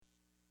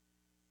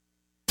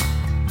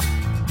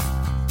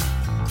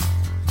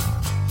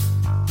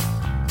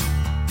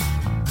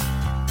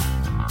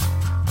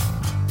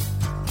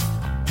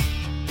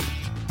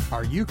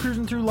you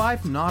cruising through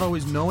life not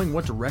always knowing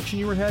what direction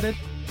you were headed?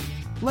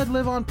 Let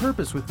Live on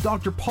Purpose with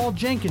Dr. Paul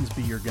Jenkins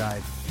be your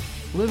guide.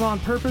 Live on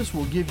Purpose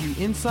will give you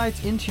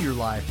insights into your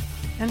life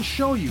and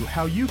show you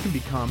how you can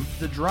become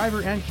the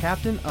driver and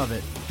captain of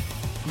it.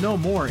 No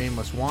more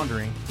aimless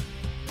wandering.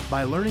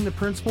 By learning the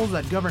principles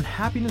that govern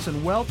happiness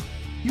and wealth,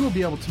 you will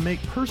be able to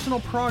make personal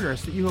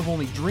progress that you have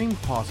only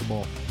dreamed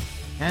possible.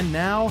 And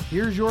now,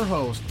 here's your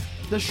host,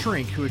 the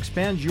shrink who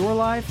expands your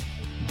life,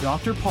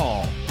 Dr.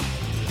 Paul.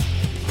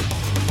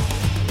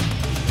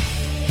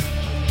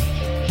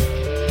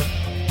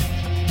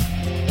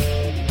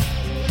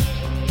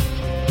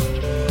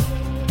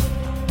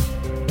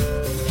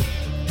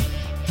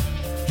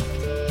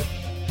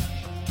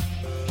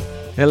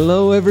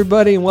 Hello,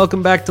 everybody, and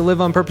welcome back to Live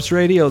on Purpose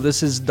Radio.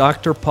 This is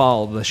Dr.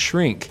 Paul, the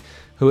shrink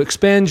who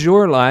expands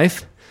your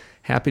life.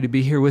 Happy to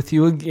be here with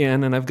you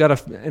again, and I've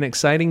got an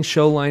exciting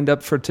show lined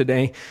up for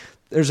today.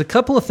 There's a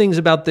couple of things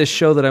about this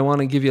show that I want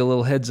to give you a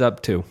little heads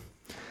up to.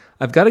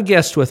 I've got a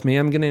guest with me.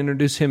 I'm going to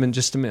introduce him in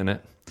just a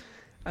minute.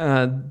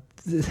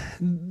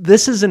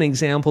 This is an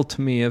example to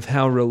me of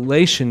how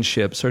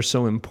relationships are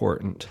so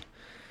important.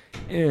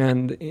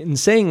 And in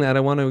saying that,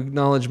 I want to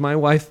acknowledge my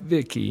wife,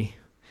 Vicki.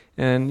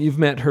 And you've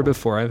met her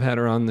before. I've had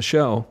her on the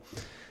show,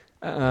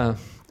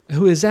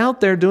 who is out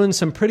there doing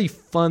some pretty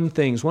fun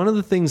things. One of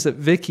the things that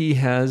Vicki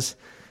has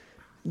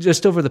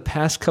just over the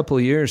past couple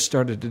of years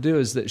started to do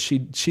is that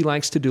she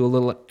likes to do a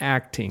little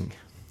acting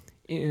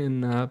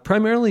in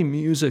primarily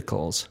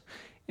musicals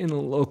in a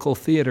local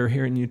theater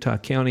here in Utah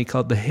County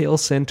called the Hale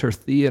Center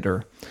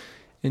Theater.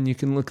 And you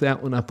can look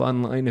that one up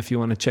online if you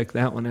want to check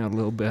that one out a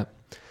little bit.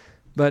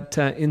 But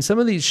in some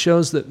of these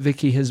shows that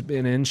Vicki has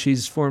been in,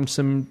 she's formed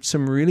some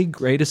really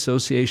great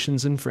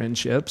associations and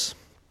friendships.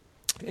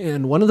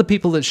 And one of the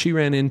people that she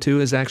ran into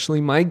is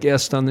actually my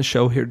guest on the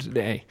show here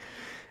today.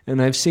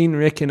 And I've seen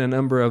Rick in a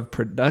number of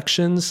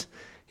productions.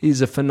 He's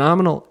a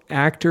phenomenal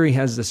actor. He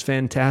has this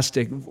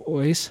fantastic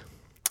voice.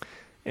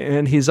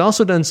 And he's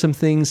also done some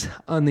things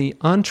on the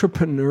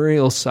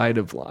entrepreneurial side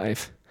of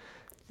life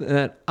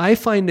that I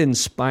find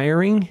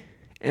inspiring,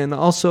 and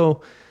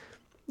also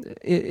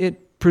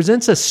it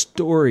presents a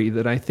story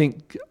that I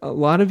think a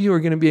lot of you are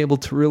going to be able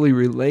to really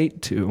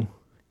relate to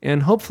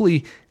and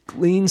hopefully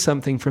glean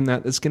something from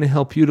that that's going to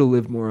help you to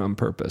live more on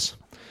purpose.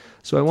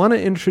 So I want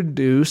to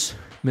introduce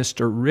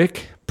Mr.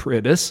 Rick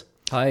Prittis.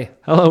 Hi.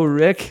 Hello,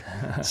 Rick.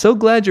 So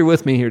glad you're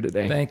with me here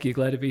today. Thank you.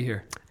 Glad to be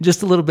here.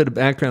 Just a little bit of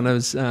background.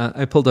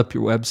 I pulled up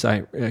your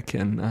website, Rick,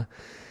 and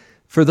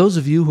for those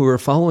of you who are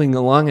following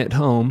along at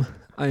home,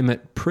 I'm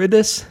at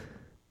Prittis,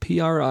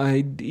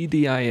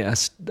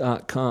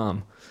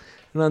 PRIDDIS.com.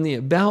 And on the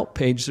About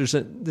page, there's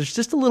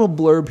just a little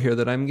blurb here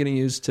that I'm going to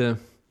use to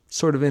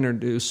sort of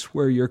introduce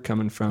where you're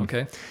coming from.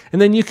 Okay.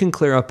 And then you can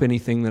clear up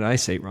anything that I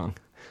say wrong.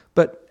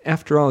 But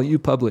after all, you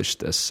published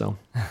this, so.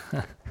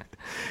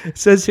 It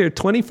says here,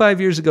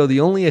 25 years ago, the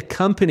only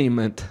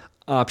accompaniment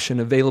option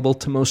available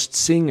to most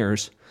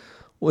singers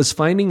was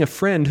finding a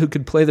friend who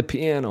could play the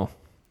piano.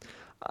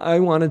 I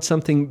wanted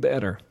something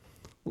better.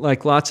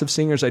 Like lots of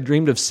singers, I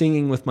dreamed of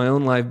singing with my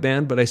own live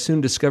band, but I soon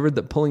discovered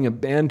that pulling a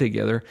band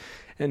together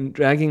and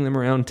dragging them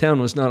around town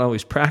was not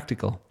always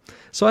practical.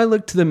 So I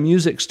looked to the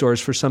music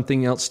stores for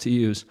something else to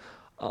use.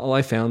 All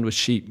I found was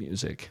sheet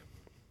music.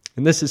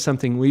 And this is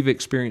something we've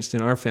experienced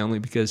in our family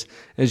because,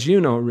 as you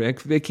know,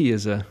 Rick, Vicki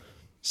is a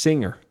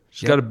singer.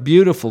 She's got a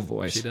beautiful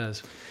voice. She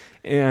does.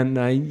 And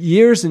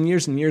years and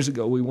years and years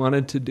ago, we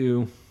wanted to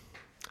do,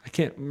 I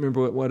can't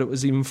remember what it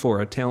was even for,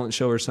 a talent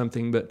show or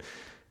something, but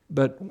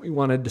we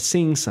wanted to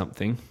sing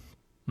something.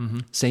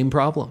 Mm-hmm. Same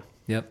problem.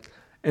 Yep.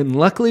 And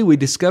luckily, we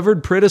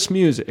discovered Prittis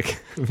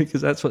music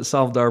because that's what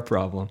solved our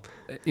problem.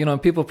 You know,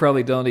 people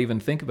probably don't even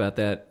think about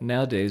that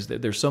nowadays.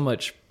 That there's so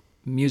much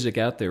music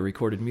out there,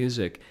 recorded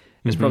music.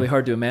 It's probably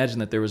hard to imagine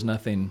that there was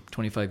nothing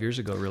 25 years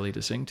ago really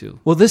to sing to.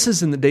 Well, this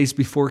is in the days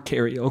before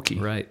karaoke.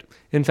 Right.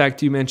 In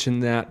fact, you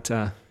mentioned that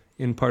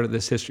in part of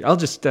this history. I'll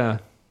just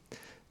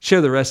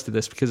share the rest of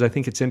this because I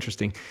think it's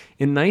interesting.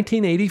 In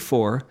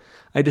 1984,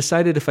 I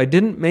decided if I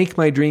didn't make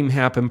my dream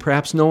happen,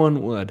 perhaps no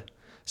one would.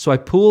 So I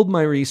pooled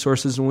my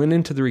resources and went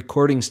into the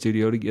recording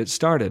studio to get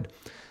started.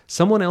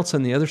 Someone else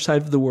on the other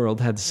side of the world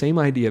had the same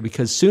idea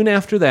because soon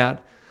after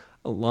that,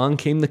 along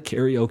came the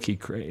karaoke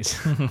craze.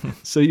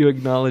 So you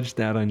acknowledged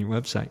that on your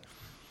website.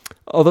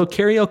 Although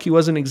karaoke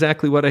wasn't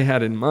exactly what I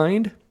had in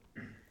mind,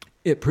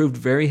 it proved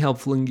very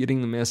helpful in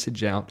getting the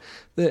message out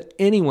that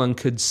anyone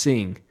could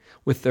sing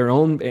with their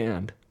own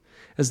band.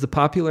 As the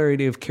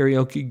popularity of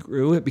karaoke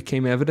grew, it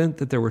became evident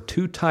that there were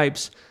two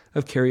types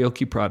of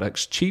karaoke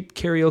products: cheap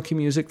karaoke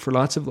music for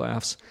lots of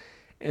laughs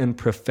and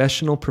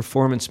professional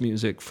performance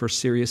music for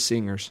serious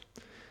singers,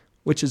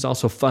 which is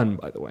also fun,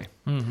 by the way.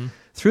 Mm-hmm.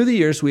 Through the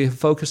years, we have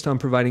focused on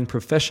providing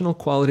professional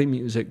quality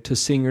music to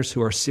singers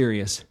who are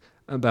serious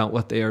about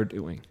what they are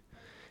doing.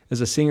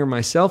 As a singer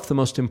myself, the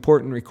most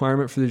important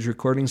requirement for these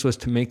recordings was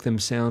to make them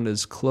sound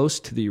as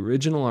close to the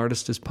original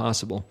artist as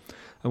possible.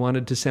 I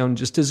wanted to sound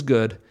just as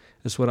good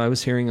as what I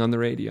was hearing on the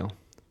radio.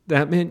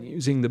 That meant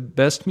using the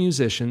best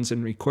musicians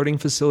and recording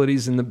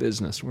facilities in the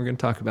business. We're going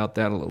to talk about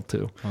that a little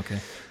too. Okay.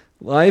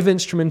 live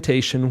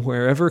instrumentation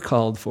wherever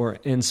called for,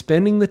 and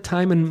spending the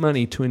time and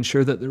money to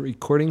ensure that the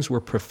recordings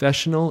were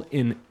professional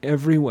in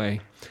every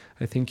way.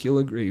 I think you'll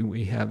agree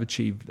we have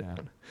achieved that.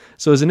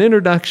 So as an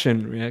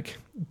introduction, Rick,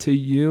 to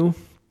you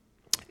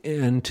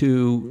and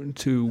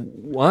to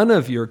one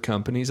of your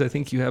companies, I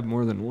think you have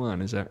more than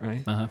one, is that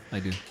right? I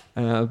do.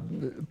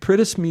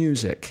 Pritis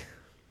Music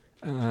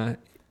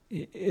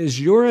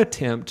is your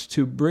attempt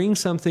to bring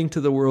something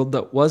to the world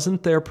that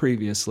wasn't there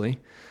previously,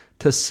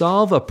 to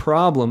solve a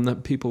problem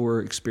that people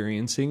were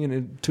experiencing,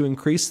 and to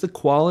increase the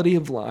quality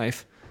of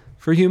life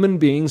for human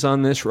beings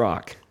on this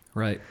rock.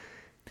 Right.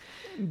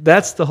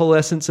 That's the whole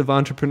essence of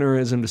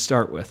entrepreneurism to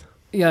start with.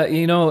 Yeah,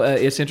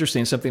 it's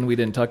interesting, something we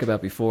didn't talk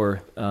about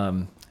before.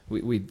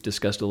 We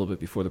discussed a little bit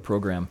before the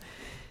program.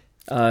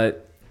 The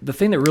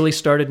thing that really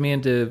started me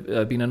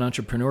into being an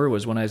entrepreneur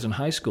was when I was in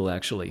high school,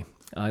 actually.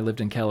 I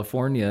lived in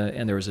California,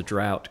 and there was a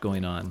drought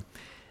going on.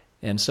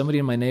 And somebody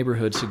in my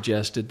neighborhood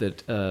suggested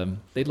that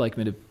they'd like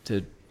me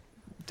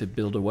to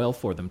build a well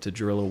for them, to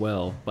drill a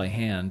well by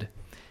hand.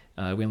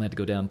 We only had to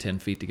go down 10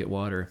 feet to get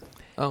water.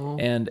 Oh.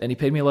 And he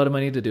paid me a lot of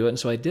money to do it, and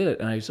so I did it.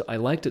 And I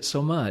liked it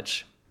so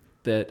much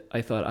that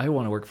I thought, I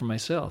want to work for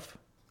myself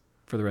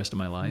for the rest of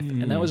my life.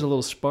 And that was a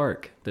little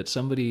spark that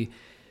somebody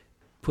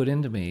put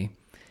into me.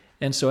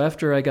 And so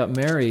after I got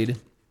married,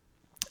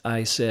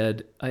 I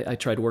said, I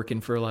tried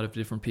working for a lot of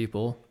different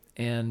people,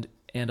 and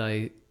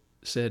I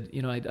said,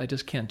 I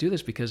just can't do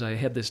this, because I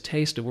had this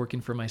taste of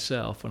working for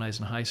myself when I was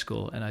in high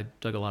school, and I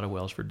dug a lot of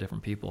wells for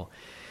different people.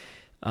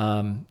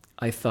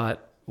 I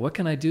thought, what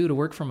can I do to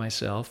work for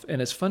myself? And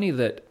it's funny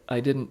that I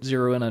didn't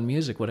zero in on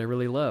music, what I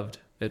really loved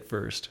at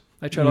first.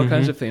 I tried all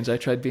kinds of things. I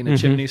tried being a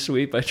chimney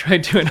sweep. I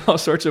tried doing all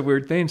sorts of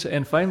weird things.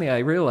 And finally I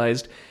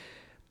realized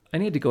I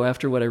need to go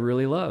after what I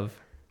really love.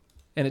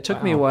 And it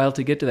took me a while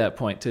to get to that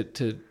point,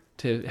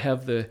 to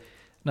have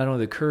not only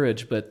the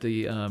courage, but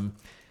the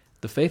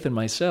faith in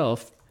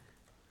myself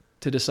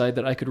to decide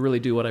that I could really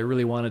do what I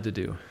really wanted to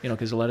do.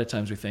 Because a lot of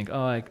times we think,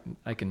 I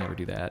can never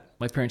do that.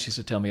 My parents used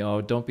to tell me,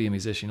 don't be a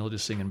musician. You'll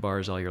just sing in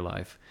bars all your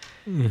life.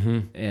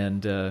 And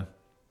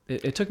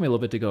it took me a little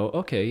bit to go,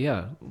 okay,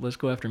 yeah, let's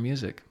go after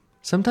music.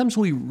 Sometimes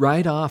we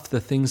write off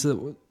the things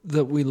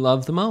that we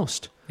love the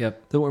most,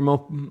 Yep. that we're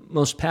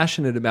most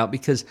passionate about,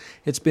 because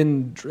it's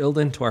been drilled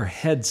into our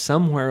head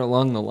somewhere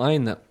along the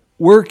line that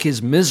work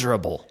is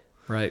miserable.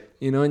 Right.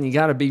 And you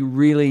got to be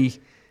really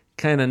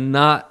kind of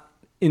not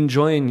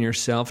enjoying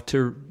yourself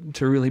to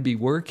really be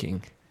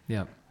working.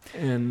 Yeah.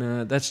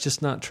 And that's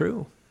just not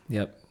true.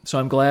 Yep. So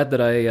I'm glad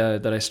that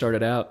I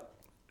started out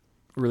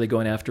really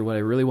going after what I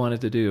really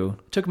wanted to do.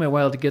 It took me a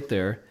while to get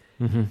there.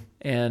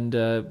 And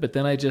but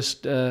then I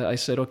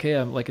said, okay,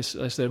 like I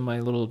said in my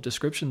little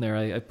description there,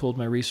 I pulled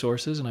my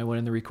resources and I went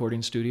in the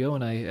recording studio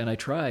and I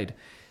tried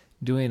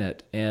doing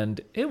it,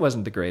 and it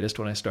wasn't the greatest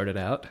when I started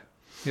out.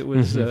 It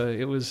was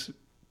it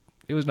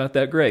was not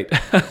that great,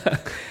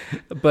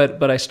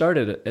 but I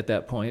started at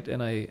that point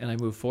and I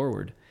moved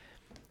forward,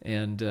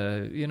 and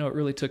it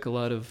really took a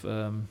lot of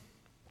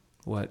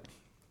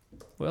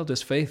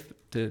just faith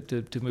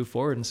to move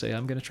forward and say,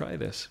 I'm going to try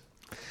this.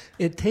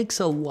 It takes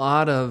a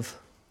lot of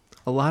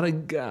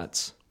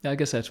guts. I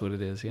guess that's what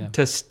it is, yeah.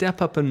 To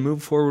step up and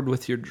move forward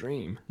with your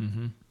dream.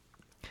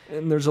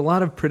 And there's a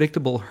lot of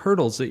predictable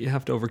hurdles that you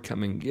have to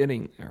overcome in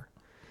getting there.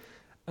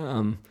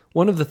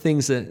 One of the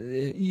things that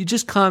you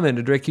just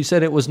commented, Rick, you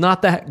said it was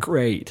not that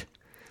great.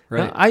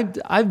 Right.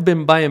 Now, I've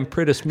been buying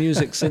Pritis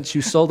music since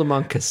you sold them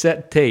on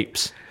cassette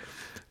tapes.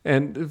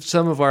 And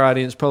some of our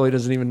audience probably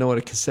doesn't even know what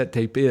a cassette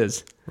tape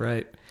is.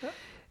 Right.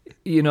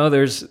 We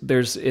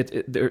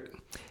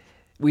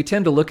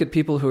tend to look at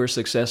people who are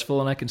successful,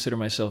 and I consider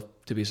myself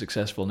to be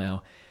successful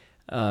now,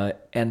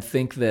 and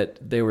think that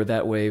they were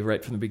that way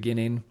right from the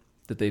beginning,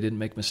 that they didn't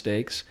make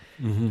mistakes.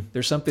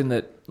 There's something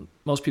that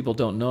most people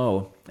don't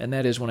know, and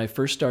that is when I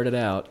first started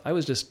out, I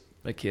was just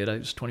a kid. I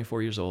was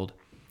 24 years old,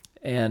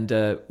 and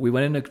we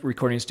went in a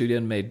recording studio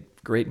and made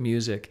great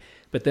music.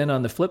 But then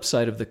on the flip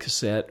side of the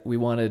cassette, we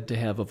wanted to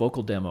have a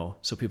vocal demo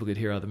so people could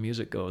hear how the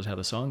music goes, how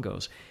the song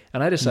goes.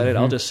 And I decided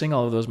I'll just sing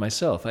all of those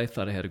myself. I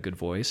thought I had a good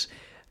voice.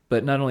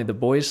 But not only the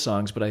boys'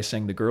 songs, but I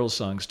sang the girls'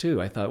 songs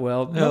too. I thought,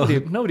 well,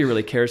 nobody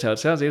really cares how it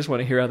sounds. They just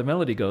want to hear how the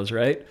melody goes,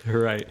 right?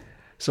 Right.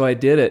 So I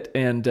did it,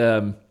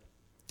 and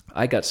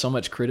I got so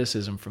much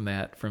criticism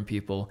from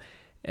people,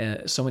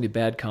 so many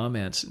bad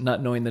comments,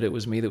 not knowing that it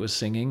was me that was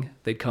singing.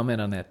 They'd comment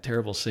on that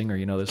terrible singer,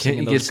 that's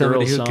singing those girls' songs. Can't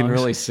you get somebody who can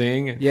really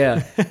sing?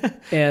 Yeah.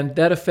 And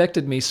that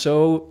affected me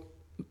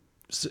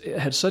it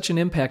had such an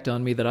impact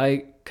on me that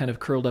I kind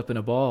of curled up in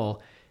a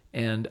ball,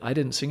 and I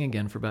didn't sing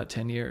again for about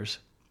 10 years.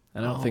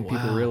 And I don't think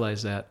people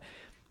realize that.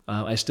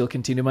 I still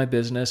continue my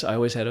business. I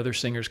always had other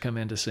singers come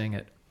in to sing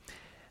it.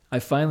 I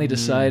finally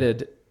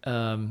decided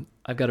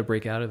I've got to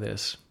break out of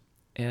this.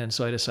 And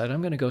so I decided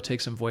I'm going to go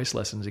take some voice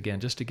lessons again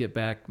just to get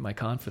back my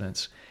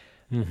confidence.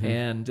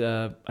 And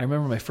I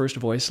remember my first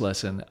voice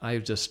lesson, I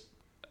just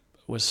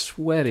was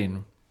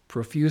sweating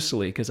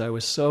profusely because I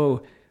was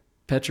so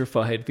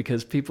petrified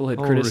because people had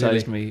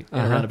criticized me in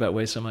a roundabout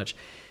way so much.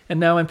 And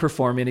now I'm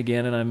performing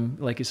again, and I'm,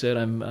 like you said,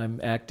 I'm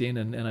acting,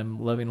 and I'm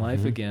loving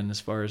life again as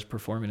far as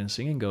performing and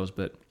singing goes.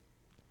 But,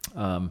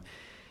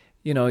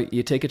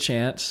 you take a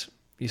chance,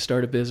 you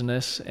start a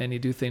business, and you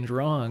do things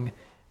wrong,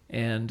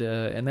 and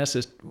that's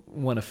just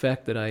one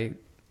effect that I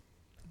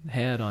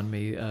had on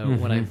me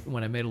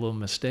when I made a little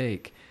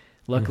mistake.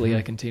 Luckily,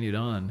 I continued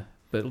on.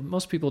 But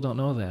most people don't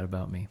know that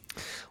about me.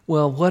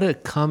 Well, what a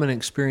common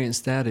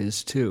experience that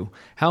is, too.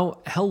 How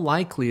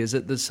likely is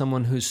it that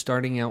someone who's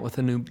starting out with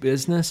a new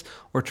business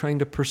or trying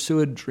to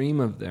pursue a dream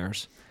of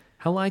theirs,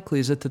 how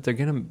likely is it that they're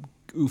going to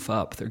goof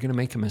up? They're going to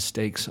make a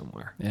mistake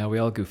somewhere? Yeah, we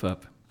all goof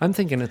up. I'm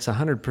thinking it's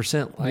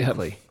 100%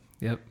 likely.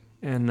 Yep.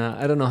 And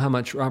I don't know how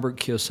much Robert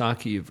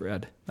Kiyosaki you've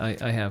read.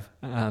 I have.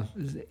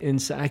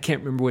 I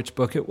can't remember which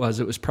book it was.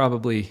 It was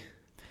probably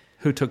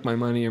Who Took My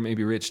Money or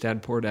maybe Rich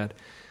Dad, Poor Dad,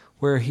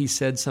 where he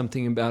said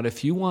something about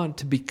if you want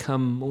to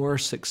become more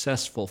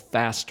successful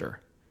faster,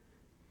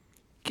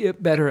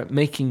 get better at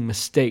making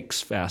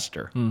mistakes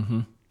faster. Mm-hmm.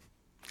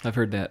 I've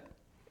heard that.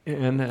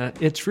 And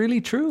it's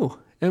really true.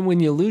 And when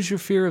you lose your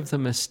fear of the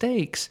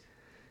mistakes,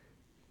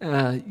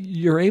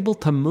 you're able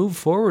to move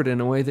forward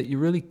in a way that you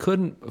really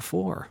couldn't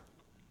before.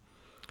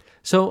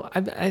 So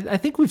I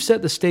think we've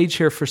set the stage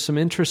here for some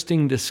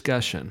interesting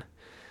discussion.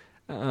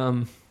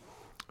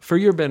 For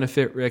your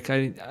benefit, Rick,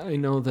 I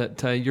know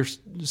that you're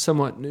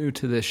somewhat new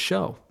to this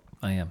show.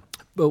 I am.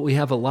 But we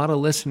have a lot of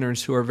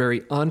listeners who are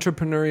very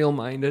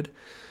entrepreneurial-minded,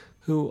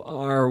 who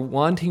are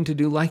wanting to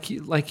do,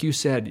 like you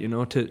said,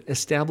 to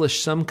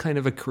establish some kind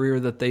of a career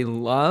that they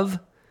love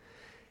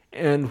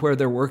and where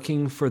they're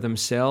working for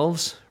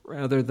themselves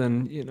rather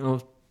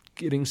than,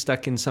 getting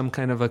stuck in some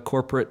kind of a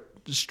corporate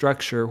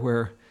structure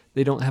where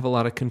they don't have a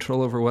lot of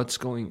control over what's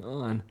going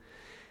on.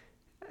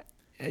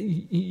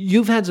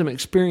 You've had some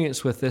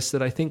experience with this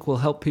that I think will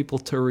help people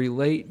to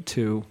relate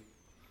to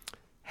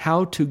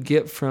how to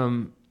get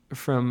from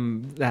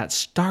that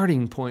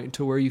starting point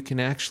to where you can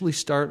actually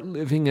start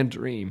living a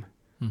dream.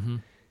 Mm-hmm.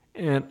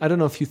 And I don't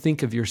know if you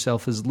think of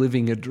yourself as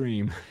living a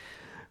dream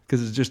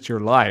because it's just your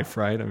life,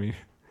 right? I mean,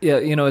 yeah,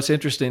 it's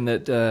interesting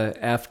that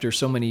after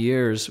so many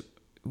years,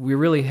 we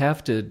really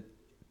have to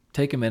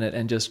take a minute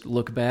and just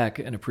look back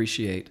and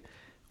appreciate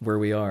where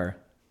we are.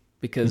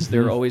 Because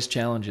there are always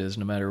challenges,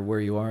 no matter where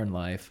you are in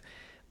life,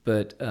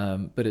 but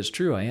it's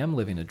true. I am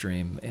living a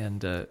dream,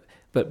 and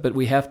but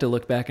we have to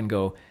look back and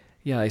go,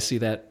 yeah, I see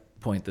that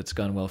point that's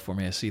gone well for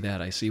me. I see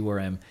that. I see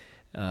where I'm.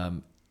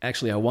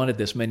 Actually, I wanted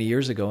this many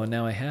years ago, and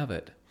now I have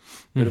it.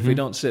 But if we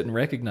don't sit and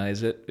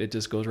recognize it, it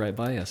just goes right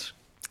by us.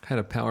 I had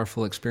a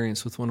powerful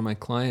experience with one of my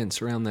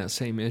clients around that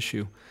same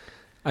issue.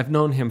 I've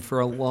known him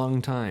for a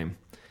long time,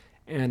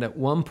 and at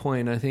one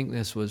point, I think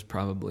this was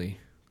probably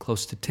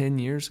close to 10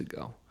 years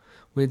ago.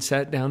 We had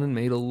sat down and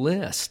made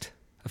a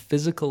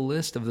physical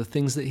list of the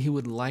things that he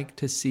would like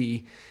to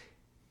see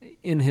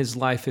in his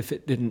life if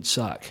it didn't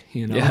suck.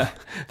 Yeah.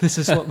 This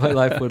is what my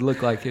life would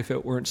look like if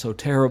it weren't so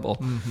terrible.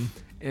 Mm-hmm.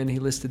 And he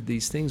listed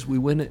these things. We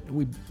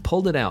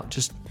pulled it out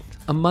just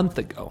a month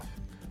ago,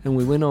 and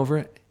we went over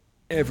it,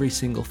 every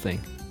single thing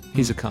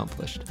he's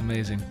accomplished.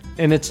 Amazing.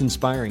 And it's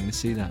inspiring to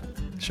see that.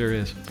 Sure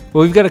is.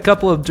 Well, we've got a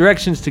couple of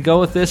directions to go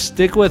with this.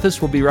 Stick with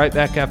us. We'll be right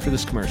back after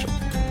this commercial.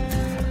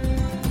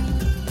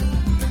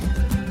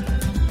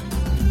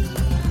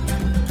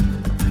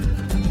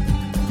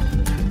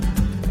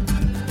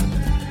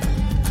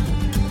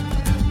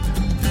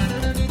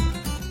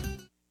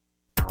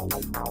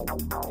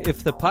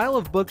 If the pile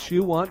of books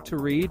you want to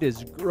read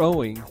is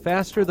growing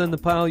faster than the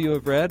pile you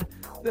have read,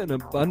 then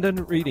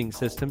Abundant Reading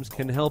Systems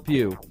can help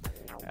you.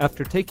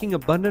 After taking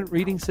Abundant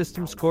Reading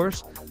Systems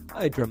course,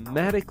 I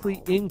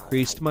dramatically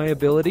increased my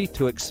ability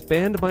to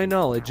expand my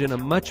knowledge in a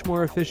much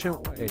more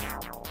efficient way.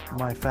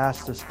 My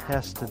fastest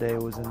test today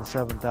was in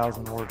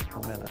 7,000 words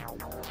per minute.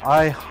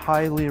 I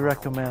highly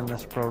recommend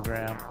this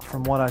program.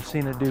 From what I've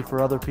seen it do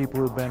for other people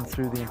who've been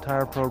through the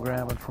entire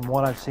program and from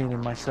what I've seen in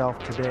myself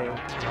today.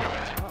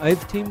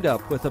 I've teamed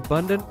up with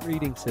Abundant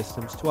Reading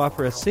Systems to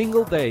offer a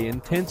single-day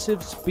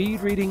intensive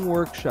speed reading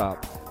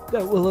workshop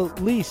that will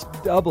at least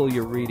double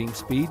your reading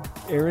speed,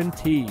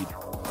 guaranteed.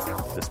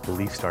 This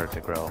belief started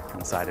to grow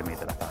inside of me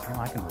that I thought,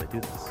 I can really do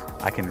this.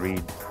 I can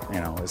read,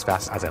 as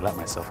fast as I let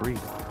myself read.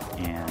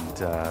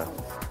 And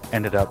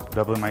ended up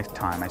doubling my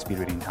speed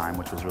reading time,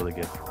 which was really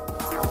good.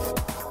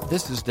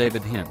 This is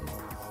David Hinton,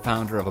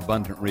 founder of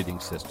Abundant Reading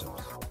Systems.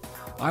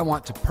 I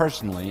want to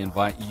personally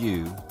invite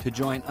you to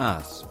join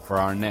us for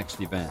our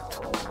next event.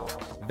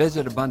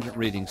 Visit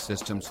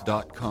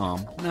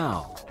AbundantReadingSystems.com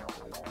now.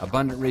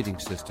 Abundant Reading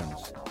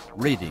Systems,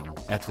 reading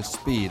at the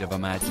speed of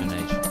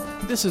imagination.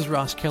 This is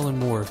Ross Kellen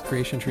Moore of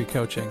Creation Tree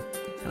Coaching,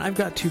 and I've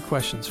got 2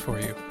 questions for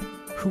you.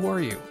 Who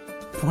are you?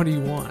 What do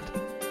you want?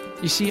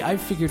 You see,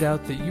 I've figured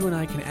out that you and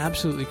I can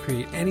absolutely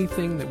create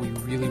anything that we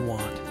really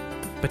want.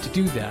 But to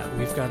do that,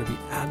 we've got to be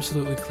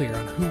absolutely clear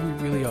on who we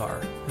really are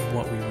and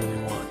what we really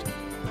want.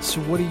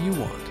 So what do you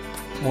want?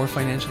 More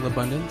financial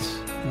abundance?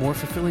 More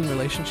fulfilling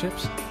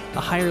relationships? A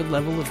higher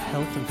level of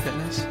health and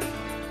fitness?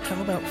 How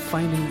about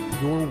finding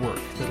your work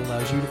that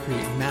allows you to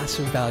create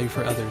massive value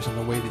for others in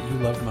the way that you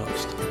love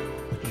most?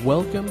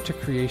 Welcome to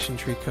Creation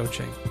Tree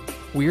Coaching.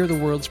 We are the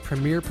world's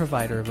premier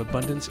provider of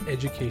abundance,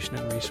 education,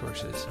 and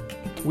resources.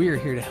 We are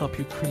here to help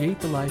you create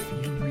the life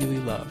you really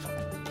love.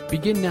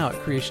 Begin now at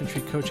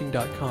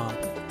creationtreecoaching.com.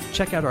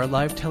 Check out our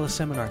live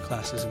teleseminar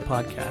classes and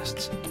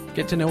podcasts.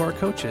 Get to know our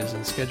coaches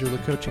and schedule a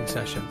coaching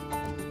session.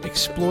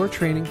 Explore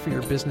training for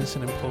your business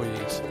and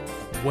employees.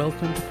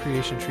 Welcome to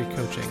Creation Tree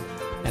Coaching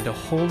and a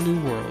whole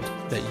new world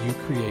that you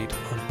create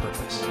on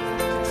purpose.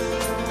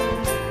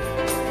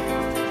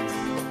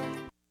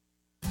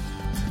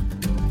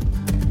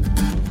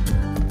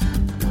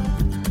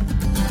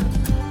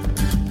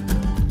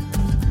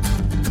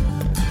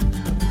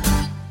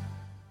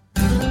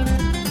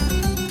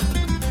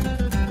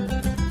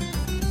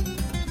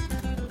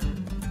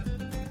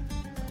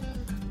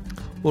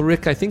 Well,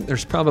 Rick, I think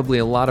there's probably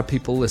a lot of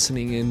people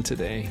listening in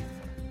today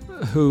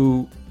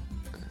who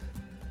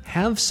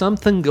have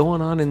something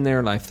going on in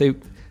their life. They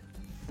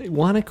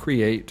want to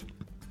create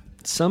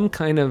some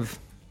kind of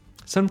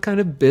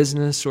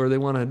business, or they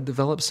want to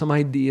develop some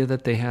idea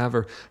that they have,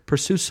 or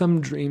pursue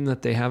some dream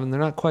that they have, and they're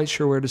not quite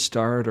sure where to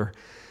start, or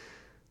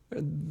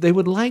they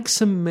would like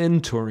some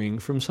mentoring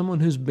from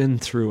someone who's been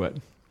through it.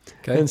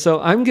 Okay. And so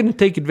I'm going to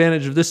take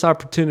advantage of this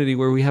opportunity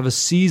where we have a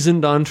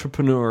seasoned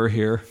entrepreneur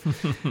here.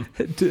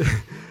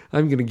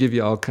 I'm going to give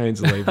you all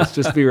kinds of labels.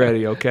 Just be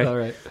ready, okay? All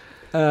right.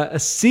 A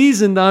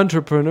seasoned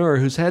entrepreneur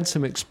who's had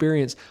some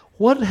experience.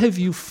 What have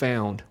you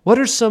found? What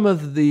are some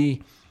of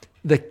the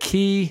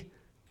key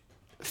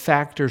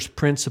factors,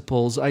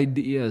 principles,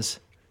 ideas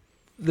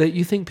that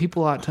you think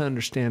people ought to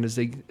understand as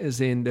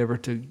they endeavor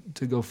to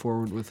go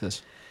forward with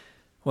this?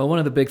 Well, one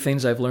of the big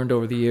things I've learned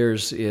over the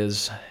years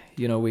is,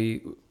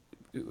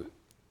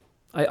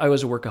 I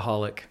was a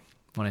workaholic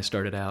when I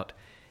started out,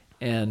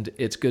 and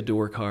it's good to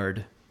work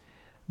hard.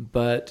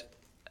 But,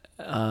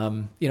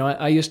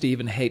 I used to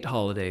even hate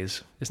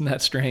holidays. Isn't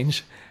that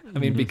strange? I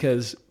mean,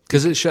 because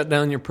it shut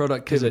down your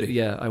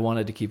productivity. I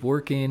wanted to keep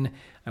working.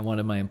 I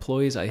wanted my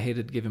employees. I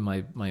hated giving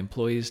my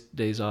employees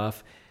days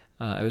off.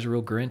 I was a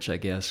real Grinch, I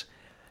guess.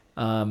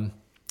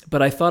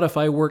 But I thought if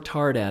I worked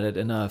hard at it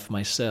enough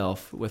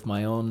myself with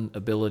my own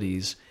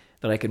abilities,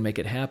 that I could make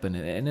it happen.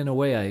 And in a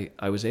way,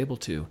 I was able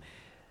to.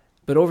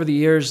 But over the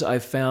years,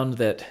 I've found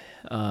that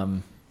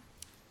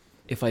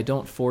if I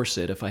don't force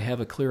it, if I have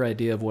a clear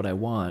idea of what I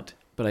want,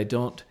 but I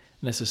don't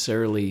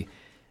necessarily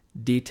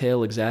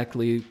detail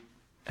exactly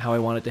how I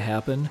want it to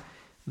happen,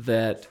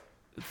 that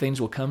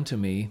things will come to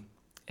me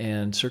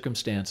and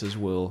circumstances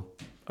will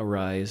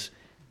arise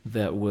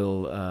that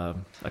will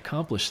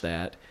accomplish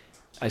that.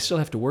 I still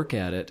have to work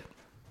at it.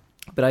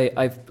 But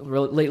I've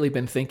lately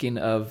been thinking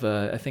of,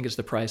 I think it's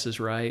The Price is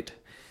Right,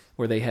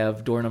 where they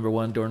have door number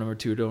 1, door number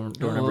 2, door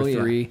number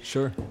 3. Yeah,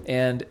 sure.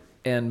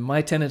 And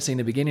my tendency in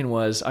the beginning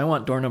was, I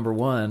want door number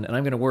 1, and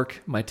I'm going to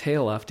work my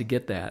tail off to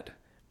get that,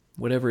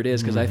 whatever it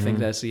is, because I think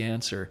that's the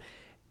answer.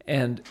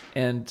 And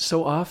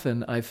so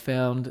often I've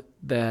found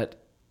that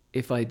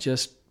if I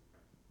just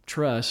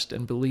trust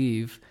and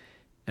believe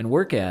and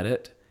work at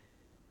it,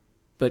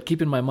 but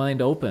keeping my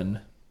mind open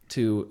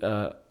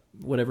to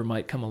whatever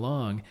might come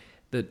along,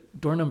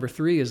 that door number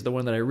 3 is the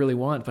one that I really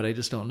want, but I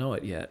just don't know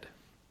it yet.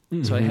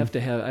 Mm-hmm. So I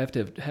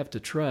have to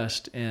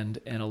trust and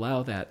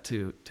allow that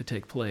to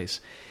take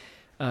place.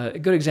 A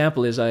good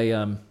example is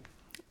I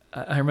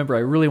remember I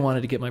really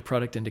wanted to get my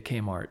product into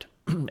Kmart,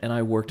 and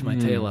I worked my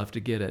tail off to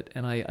get it,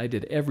 and I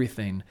did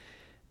everything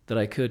that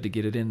I could to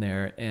get it in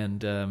there,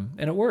 and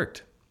it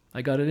worked.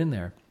 I got it in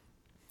there.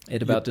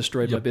 It about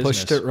destroyed my business.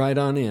 Pushed it right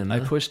on in. I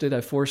pushed it. I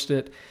forced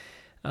it.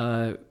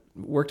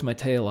 Worked my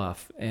tail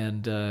off,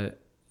 and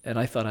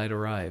I thought I'd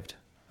arrived.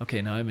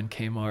 Okay, now I'm in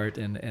Kmart,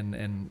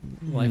 and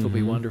life will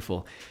be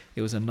wonderful.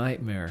 It was a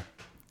nightmare,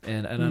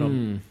 and I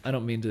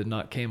don't mean to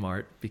knock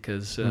Kmart,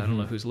 because I don't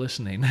know who's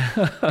listening,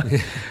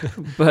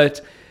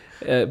 but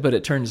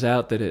it turns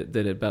out that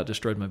it about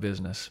destroyed my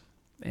business,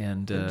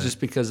 and just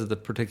because of the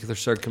particular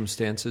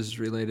circumstances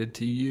related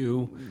to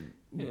you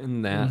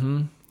in that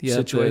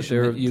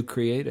situation that you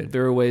created.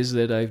 There are ways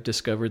that I've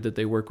discovered that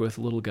they work with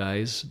little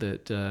guys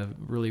that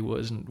really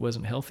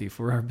wasn't healthy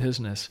for our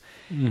business.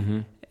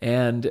 Mm-hmm.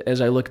 And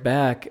as I look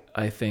back,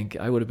 I think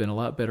I would have been a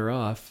lot better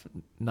off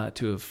not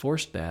to have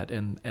forced that,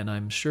 and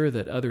I'm sure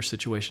that other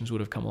situations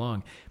would have come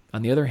along.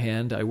 On the other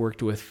hand, I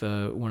worked with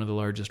one of the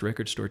largest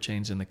record store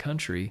chains in the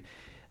country.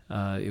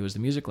 It was the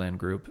Musicland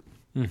Group,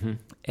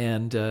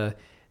 and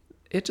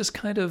it just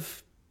kind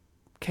of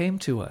came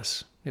to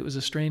us. It was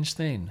a strange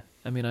thing.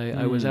 I mean,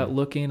 I was out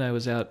looking, I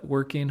was out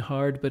working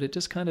hard, but it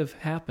just kind of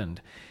happened.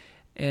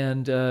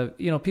 And,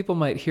 people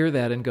might hear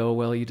that and go,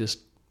 well, you just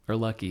are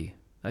lucky.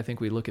 I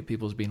think we look at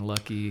people as being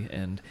lucky,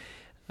 and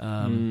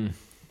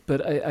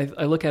but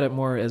I look at it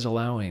more as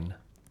allowing.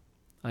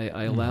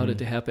 I allowed it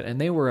to happen, and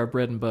they were our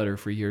bread and butter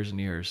for years and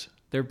years.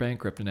 They're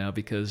bankrupt now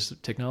because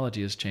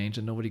technology has changed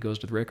and nobody goes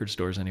to the record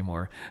stores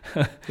anymore.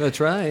 That's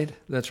right.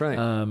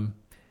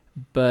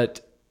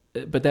 But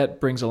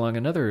that brings along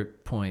another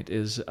point,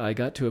 is I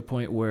got to a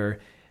point where,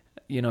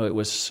 it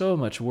was so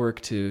much work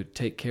to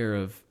take care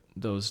of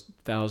those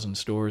 1,000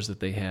 stores that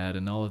they had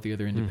and all of the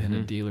other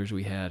independent dealers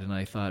we had. And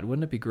I thought,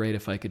 wouldn't it be great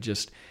if I could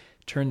just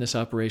turn this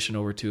operation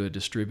over to a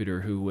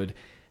distributor who would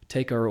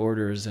take our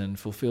orders and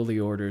fulfill the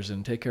orders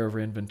and take care of our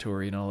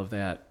inventory and all of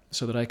that,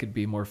 so that I could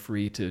be more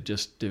free to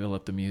just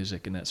develop the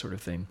music and that sort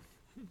of thing.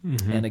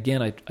 And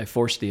again, I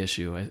forced the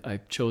issue. I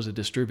chose a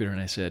distributor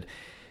and I said,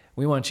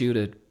 we want you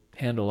to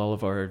handle all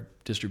of our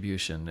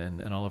distribution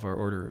and all of our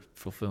order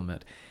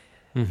fulfillment.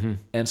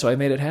 And so I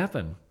made it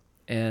happen.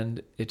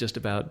 And it just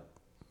about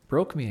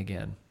broke me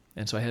again.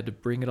 And so I had to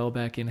bring it all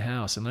back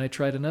in-house. And then I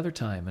tried another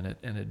time, and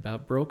it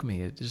about broke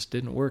me. It just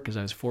didn't work because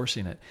I was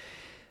forcing it.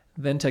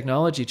 Then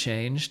technology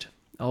changed.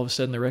 All of a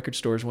sudden, the record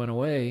stores went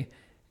away.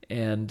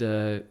 And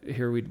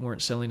here we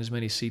weren't selling as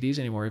many CDs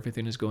anymore.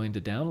 Everything is going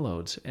to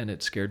downloads, and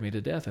it scared me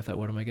to death. I thought,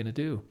 what am I going to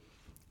do?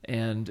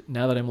 And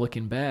now that I'm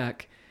looking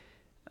back,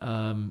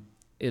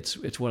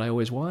 it's what I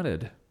always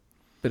wanted,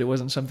 but it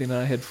wasn't something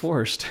that I had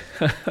forced.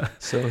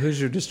 So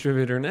who's your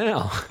distributor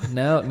now?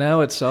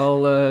 Now it's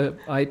all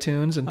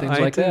iTunes and things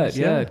like that.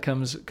 Yeah, It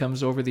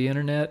comes over the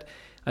internet.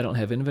 I don't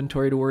have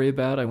inventory to worry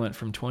about. I went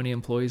from 20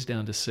 employees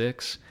down to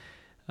 6.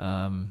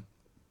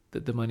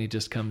 The money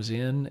just comes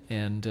in,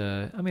 and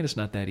I mean, it's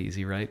not that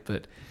easy, right?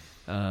 But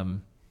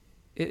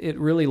it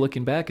really,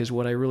 looking back, is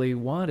what I really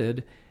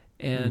wanted.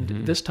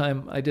 And this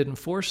time I didn't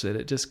force it.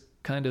 It just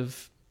kind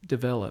of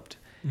developed.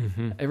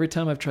 Every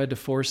time I've tried to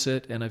force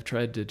it, and I've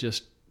tried to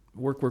just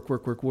work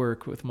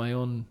with my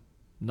own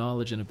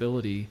knowledge and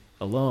ability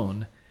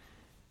alone,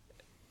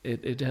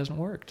 it hasn't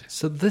worked.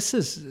 So this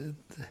is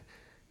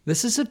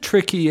a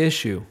tricky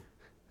issue,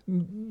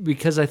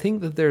 because I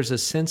think that there's a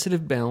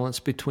sensitive balance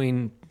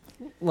between,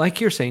 like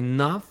you're saying,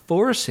 not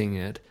forcing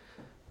it,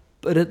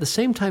 but at the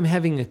same time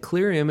having a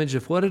clear image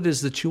of what it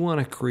is that you want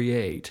to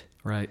create.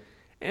 Right.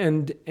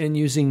 And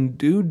using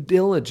due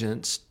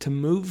diligence to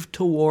move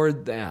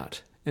toward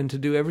that, and to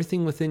do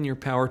everything within your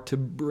power to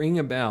bring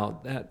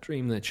about that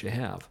dream that you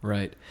have.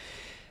 Right.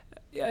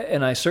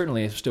 And I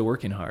certainly am still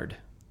working hard.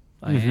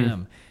 I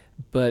am.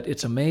 But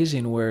it's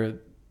amazing where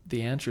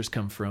the answers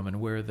come from and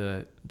where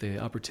the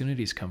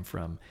opportunities come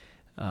from.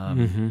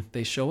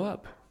 They show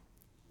up.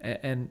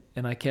 And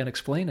I can't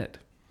explain it.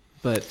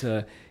 But,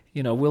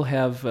 we'll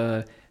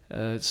have,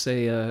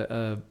 say,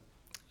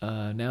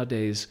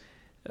 nowadays,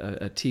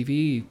 a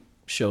TV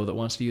show that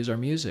wants to use our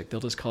music. They'll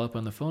just call up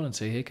on the phone and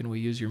say, hey, can we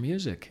use your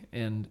music?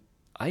 And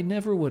I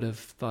never would have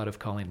thought of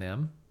calling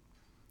them.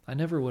 I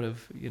never would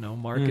have,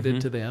 marketed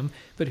to them.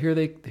 But here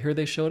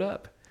they showed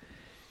up.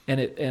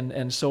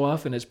 And so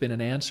often it's been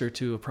an answer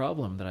to a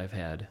problem that I've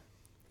had.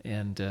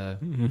 And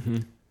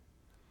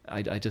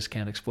I just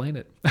can't explain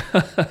it,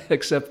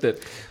 except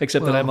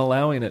that I'm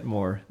allowing it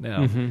more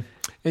now.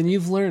 And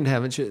you've learned,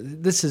 haven't you?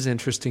 This is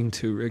interesting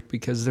too, Rick,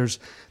 because there's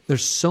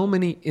so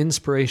many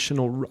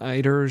inspirational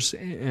writers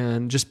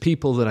and just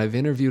people that I've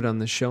interviewed on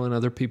the show, and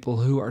other people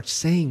who are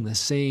saying the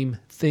same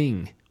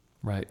thing.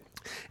 Right.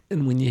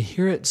 And when you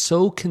hear it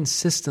so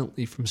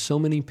consistently from so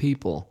many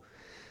people,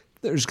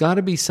 there's got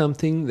to be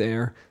something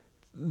there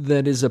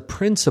that is a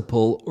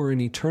principle or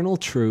an eternal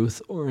truth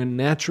or a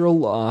natural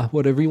law,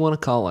 whatever you want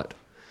to call it,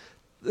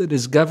 that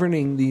is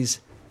governing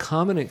these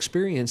common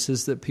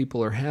experiences that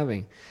people are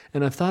having.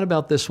 And I've thought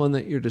about this one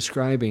that you're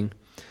describing.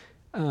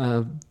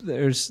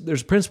 There's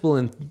a principle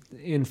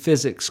in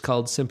physics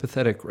called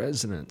sympathetic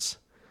resonance,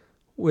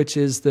 which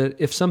is that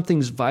if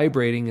something's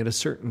vibrating at a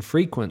certain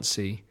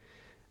frequency,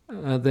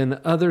 then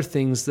other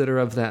things that are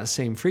of that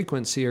same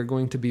frequency are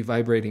going to be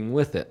vibrating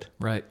with it.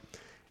 Right.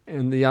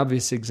 And the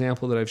obvious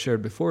example that I've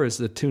shared before is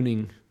the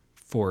tuning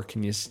fork,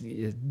 and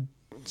you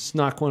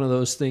knock one of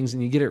those things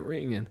and you get it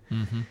ringing,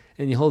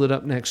 and you hold it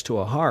up next to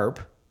a harp.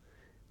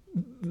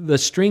 The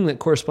string that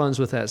corresponds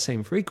with that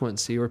same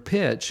frequency or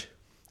pitch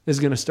is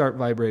going to start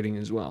vibrating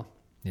as well.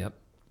 Yep.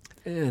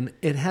 And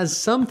it has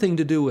something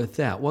to do with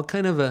that. What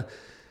kind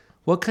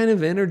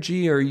of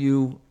energy are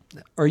you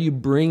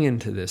bringing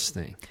to this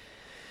thing?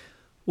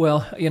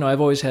 Well,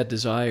 I've always had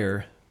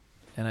desire,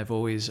 and I've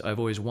always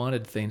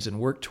wanted things and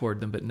worked toward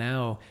them, but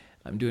now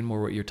I'm doing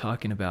more what you're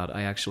talking about.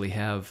 I actually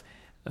have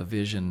a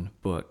vision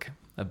book,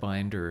 a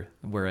binder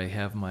where I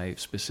have my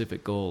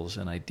specific goals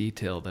and I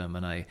detail them,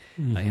 and I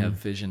have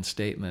vision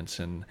statements,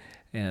 and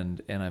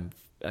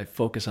I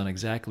focus on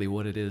exactly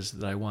what it is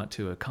that I want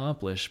to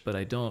accomplish, but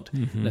I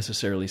don't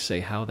necessarily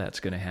say how that's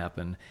going to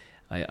happen.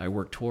 I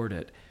work toward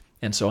it.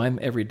 And so I'm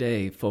every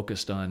day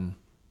focused on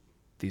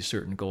these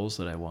certain goals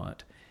that I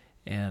want.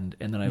 And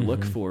then I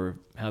look for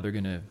how they're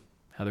going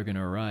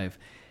to arrive.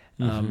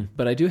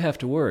 But I do have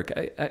to work.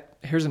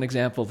 Here's an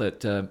example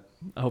that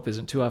I hope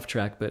isn't too off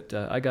track, but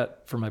I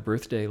got for my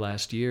birthday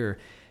last year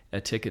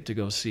a ticket to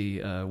go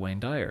see Wayne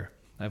Dyer.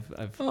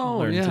 I've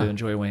learned to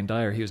enjoy Wayne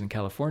Dyer. He was in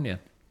California,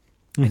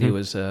 and he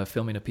was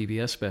filming a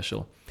PBS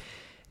special.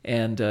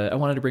 And I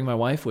wanted to bring my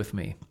wife with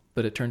me,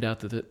 but it turned out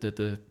that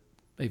the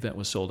event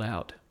was sold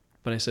out.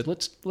 But I said,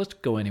 let's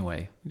go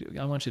anyway.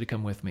 I want you to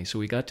come with me. So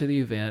we got to the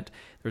event.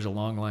 There was a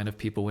long line of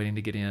people waiting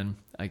to get in.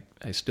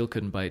 I still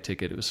couldn't buy a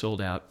ticket. It was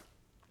sold out.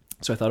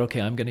 So I thought, okay,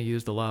 I'm going to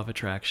use the law of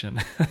attraction.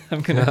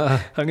 I'm going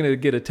to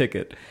get a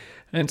ticket.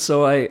 And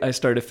so I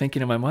started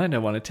thinking in my mind, I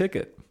want a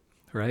ticket,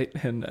 right?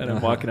 And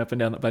I'm walking up and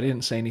down, but I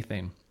didn't say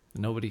anything.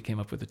 Nobody came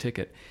up with a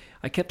ticket.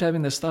 I kept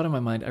having this thought in my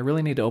mind, I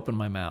really need to open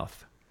my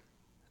mouth.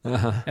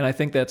 And I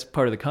think that's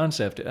part of the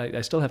concept.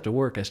 I still have to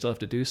work. I still have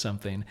to do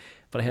something.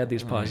 But I had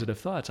these positive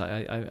thoughts.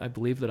 I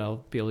believe that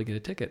I'll be able to get a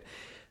ticket.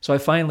 So I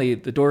finally,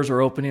 the doors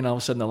were opening. All of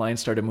a sudden, the line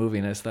started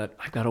moving. I thought,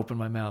 I've got to open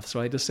my mouth. So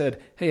I just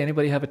said, hey,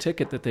 anybody have a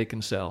ticket that they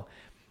can sell?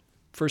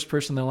 First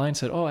person in the line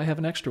said, oh, I have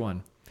an extra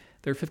one.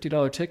 They're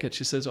 $50 tickets.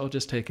 She says, oh,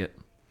 just take it.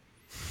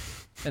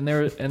 And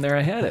there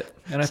I had it.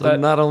 And I So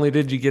thought, not only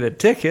did you get a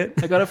ticket,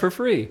 I got it for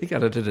free. you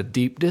got it at a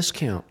deep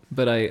discount.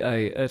 But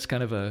it's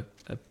kind of a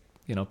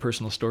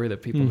personal story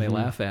that people may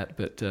laugh at.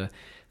 But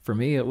for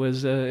me, it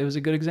was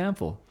a good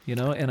example,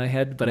 And I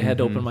had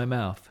to open my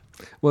mouth.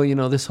 Well,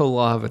 this whole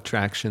law of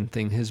attraction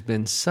thing has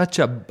been such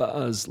a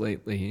buzz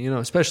lately,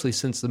 especially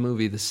since the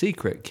movie The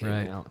Secret came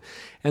out.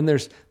 And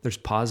there's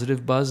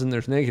positive buzz and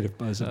there's negative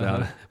buzz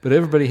about it. But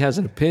everybody has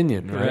an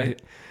opinion,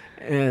 right?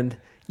 And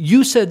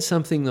you said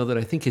something, though, that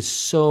I think is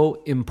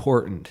so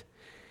important.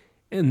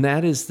 And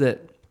that is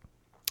that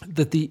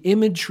the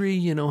imagery,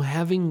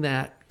 having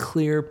that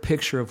clear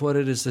picture of what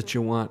it is that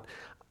you want,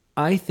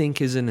 I think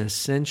is an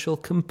essential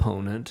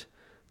component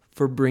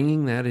for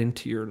bringing that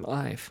into your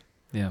life.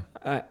 Yeah.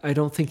 I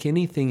don't think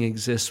anything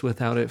exists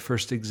without it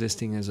first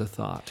existing as a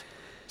thought.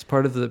 It's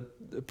part of the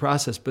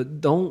process,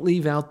 but don't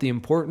leave out the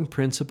important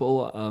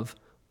principle of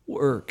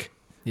work.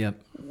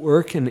 Yep.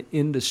 Work and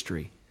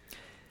industry,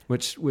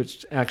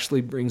 which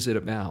actually brings it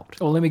about.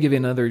 Well, let me give you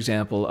another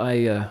example.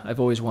 I've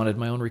always wanted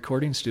my own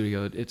recording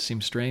studio. It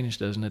seems strange,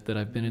 doesn't it, that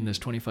I've been in this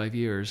 25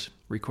 years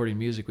recording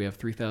music. We have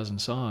 3,000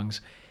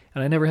 songs,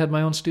 and I never had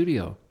my own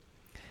studio.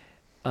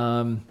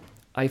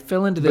 I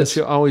fell into this. But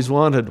you always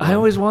wanted one. I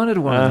always wanted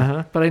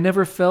one, but I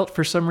never felt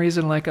for some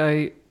reason like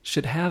I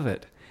should have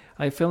it.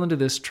 I fell into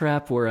this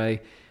trap where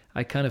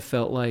I kind of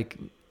felt like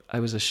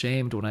I was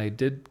ashamed when I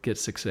did get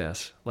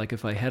success. Like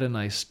if I had a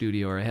nice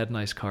studio or I had a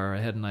nice car or I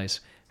had a nice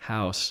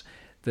house,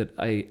 that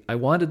I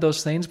wanted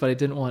those things, but I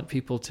didn't want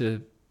people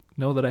to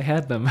know that I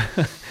had them.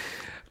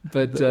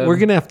 But we're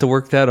going to have to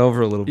work that over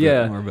a little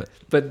bit more.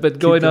 But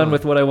going on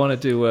with what I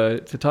wanted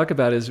to talk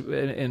about is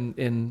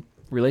in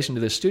relation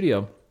to this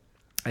studio,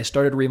 I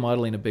started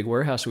remodeling a big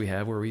warehouse we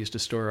have where we used to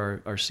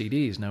store our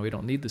CDs. Now we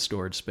don't need the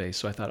storage space,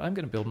 so I thought I'm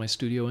going to build my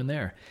studio in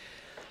there.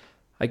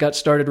 I got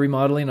started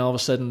remodeling, and all of a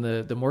sudden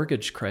the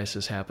mortgage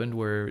crisis happened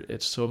where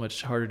it's so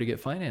much harder to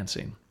get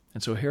financing.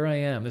 And so here I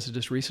am, this is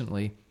just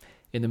recently,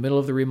 in the middle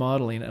of the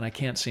remodeling, and I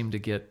can't seem to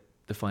get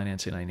the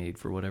financing I need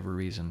for whatever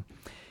reason.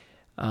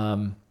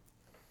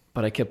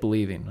 But I kept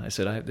believing. I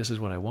said, this is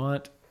what I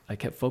want. I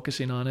kept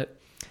focusing on it.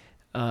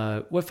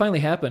 What finally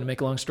happened, to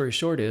make a long story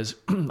short, is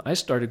I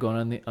started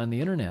going on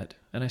the internet,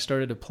 and I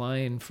started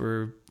applying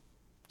for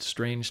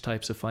strange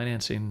types of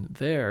financing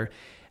there.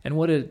 And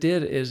what it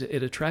did is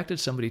it attracted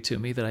somebody to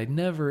me that I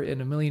never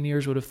in a million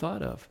years would have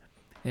thought of.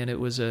 And it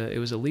was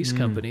a lease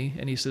company,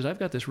 and he says, I've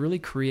got this really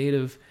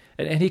creative,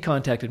 and he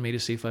contacted me to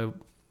see if I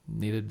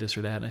needed this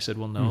or that, and I said,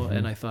 well, no.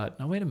 And I thought,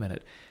 no, wait a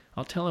minute,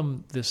 I'll tell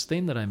him this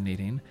thing that I'm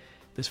needing,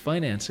 this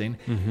financing.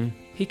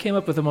 He came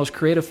up with the most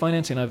creative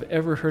financing I've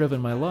ever heard of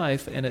in my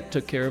life, and it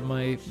took care of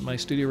my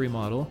studio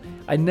remodel.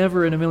 I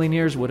never in a million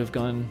years would have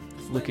gone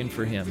looking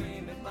for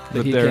him.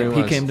 But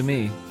he came to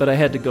me, but I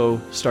had to go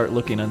start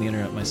looking on the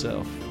internet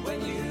myself.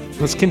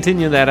 Let's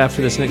continue that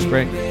after this next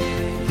break.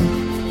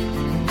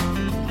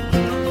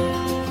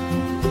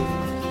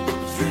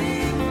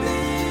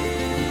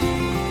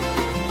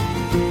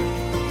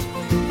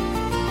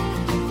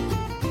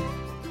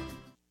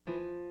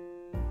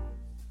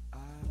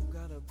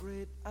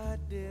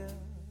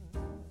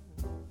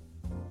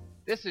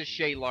 This is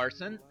Shay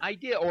Larson,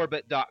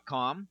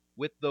 IdeaOrbit.com,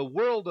 with the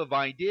World of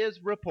Ideas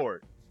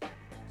Report.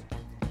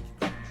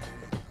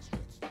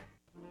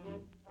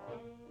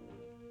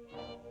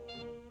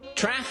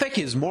 Traffic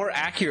is more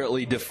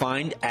accurately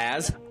defined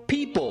as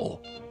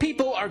people.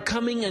 People are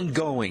coming and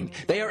going.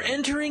 They are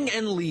entering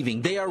and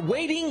leaving. They are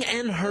waiting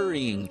and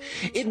hurrying.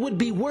 It would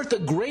be worth a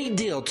great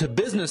deal to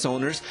business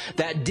owners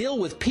that deal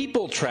with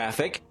people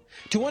traffic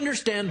to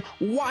understand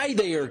why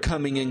they are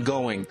coming and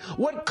going,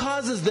 what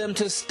causes them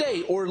to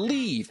stay or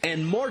leave,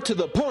 and more to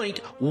the point,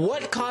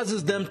 what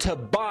causes them to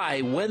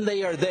buy when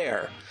they are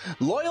there.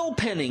 Loyal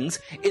Pennings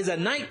is a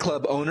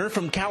nightclub owner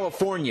from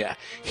California.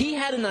 He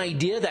had an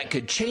idea that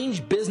could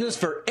change business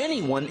for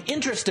anyone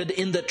interested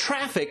in the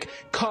traffic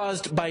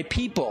caused by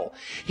people.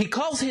 He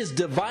calls his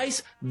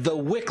device the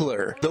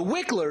Wickler. The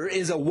Wickler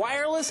is a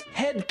wireless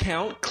head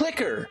count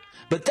clicker.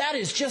 But that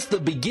is just the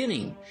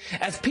beginning.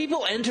 As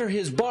people enter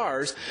his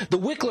bars, The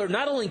Wickler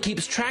not only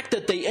keeps track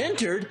that they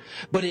entered,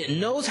 but it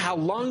knows how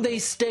long they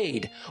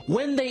stayed,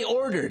 when they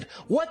ordered,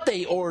 what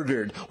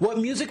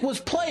music was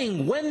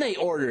playing when they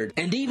ordered,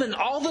 and even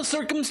all the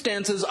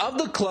circumstances of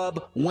the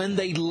club when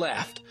they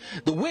left.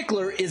 The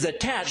Wickler is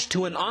attached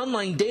to an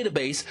online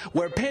database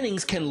where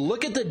Pennings can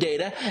look at the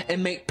data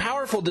and make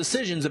powerful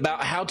decisions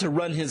about how to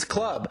run his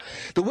club.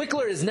 The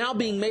Wickler is now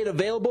being made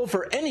available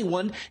for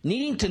anyone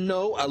needing to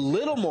know a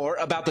little more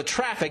about the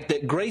traffic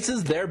that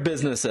graces their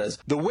businesses.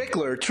 The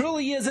Wickler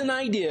truly is an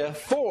idea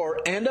for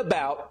and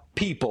about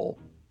people.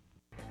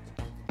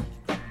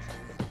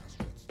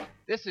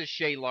 This is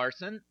Shay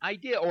Larson,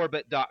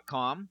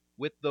 IdeaOrbit.com,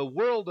 with the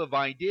World of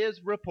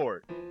Ideas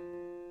Report.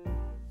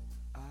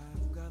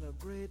 I've got a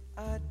great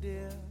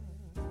idea.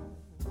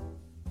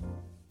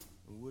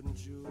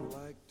 Wouldn't you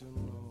like to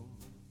know?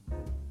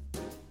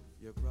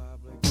 You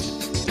probably...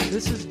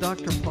 This is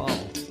Dr. Paul,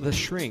 the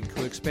shrink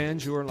who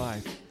expands your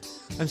life.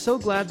 I'm so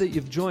glad that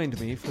you've joined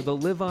me for the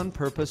Live on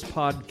Purpose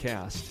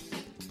podcast.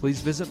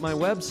 Please visit my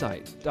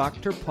website,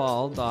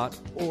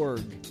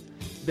 drpaul.org.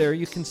 There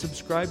you can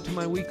subscribe to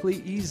my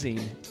weekly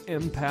e-zine,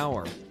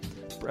 Empower.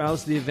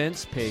 Browse the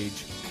events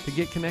page to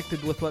get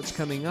connected with what's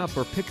coming up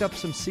or pick up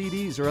some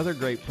CDs or other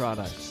great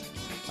products.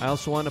 I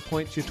also want to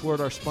point you toward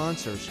our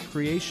sponsors,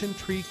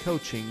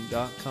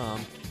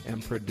 CreationTreeCoaching.com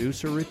and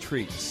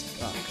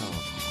ProducerRetreats.com.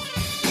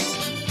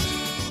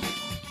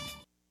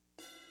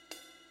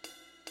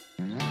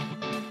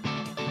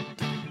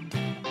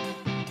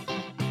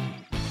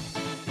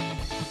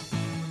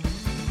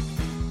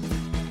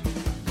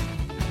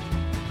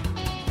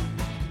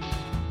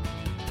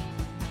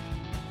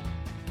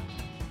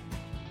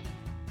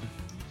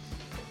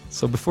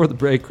 So before the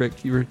break,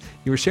 Rick, you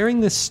were sharing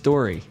this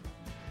story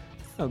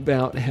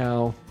about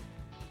how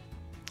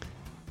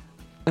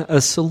a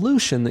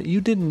solution that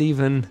you didn't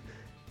even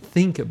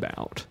think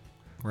about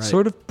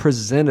sort of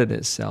presented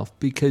itself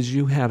because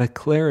you had a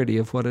clarity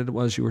of what it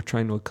was you were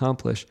trying to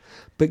accomplish.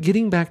 But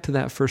getting back to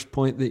that first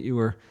point that you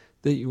were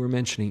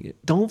mentioning,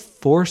 don't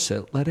force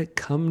it, let it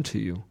come to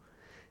you.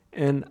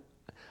 And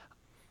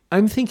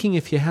I'm thinking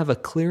if you have a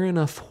clear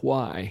enough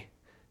why,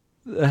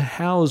 the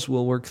hows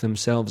will work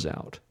themselves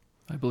out.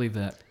 I believe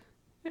that.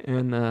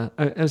 And I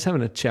was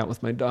having a chat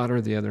with my daughter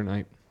the other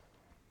night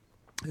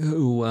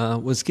who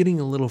was getting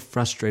a little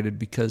frustrated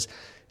because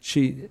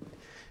she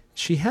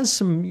has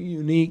some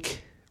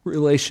unique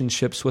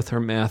relationships with her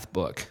math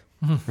book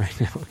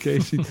right now. Okay,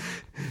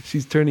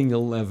 she's turning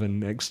 11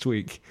 next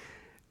week,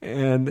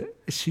 and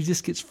she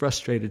just gets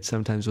frustrated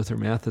sometimes with her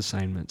math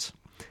assignments.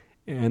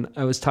 And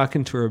I was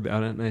talking to her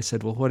about it, and I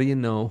said, "Well, what do you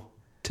know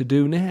to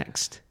do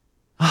next?"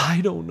 "I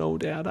don't know,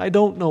 Dad. I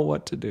don't know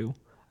what to do.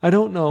 I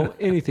don't know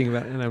anything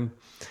about it." And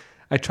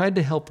I tried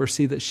to help her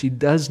see that she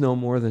does know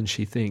more than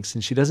she thinks,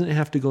 and she doesn't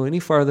have to go any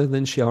farther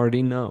than she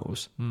already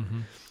knows.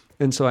 Mm-hmm.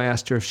 And so I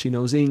asked her if she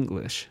knows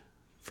English,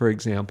 for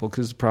example,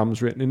 because the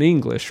problem's written in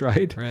English,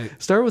 right? Right.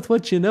 Start with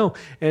what you know.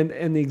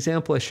 And the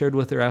example I shared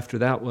with her after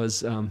that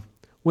was,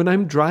 when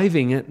I'm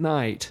driving at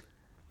night,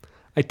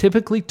 I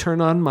typically turn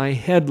on my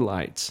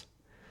headlights.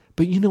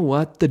 But you know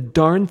what? The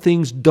darn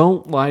things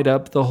don't light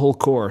up the whole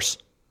course.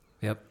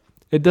 Yep.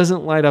 It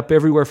doesn't light up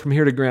everywhere from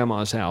here to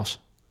Grandma's house.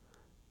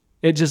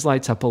 It just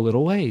lights up a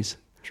little ways.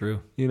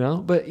 True. You know,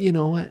 but you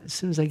know what? As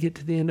soon as I get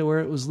to the end of where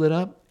it was lit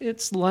up,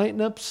 it's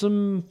lighting up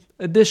some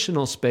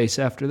additional space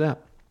after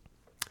that.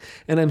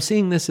 And I'm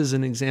seeing this as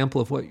an example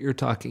of what you're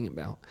talking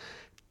about.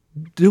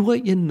 Do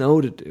what you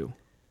know to do.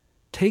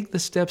 Take the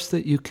steps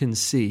that you can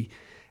see,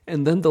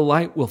 and then the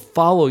light will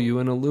follow you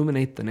and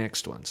illuminate the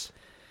next ones.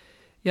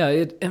 Yeah,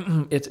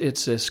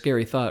 it's a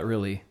scary thought,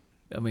 really.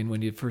 I mean,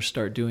 when you first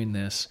start doing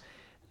this,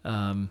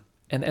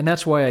 and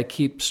that's why I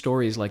keep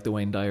stories like the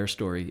Wayne Dyer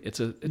story. It's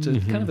a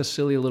kind of a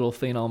silly little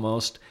thing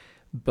almost,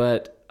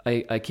 but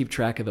I keep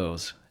track of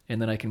those,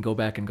 and then I can go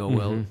back and go,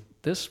 well,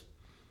 this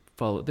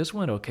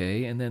went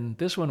okay, and then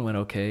this one went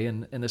okay,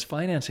 and this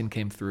financing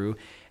came through,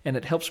 and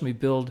it helps me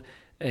build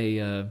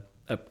a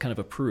kind of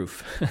a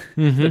proof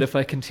that if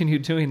I continue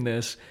doing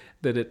this,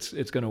 that it's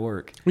going to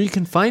work. Well, you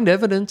can find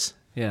evidence.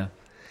 Yeah.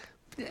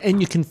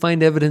 And you can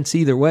find evidence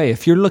either way.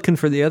 If you're looking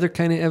for the other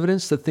kind of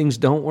evidence that things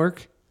don't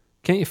work,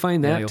 can't you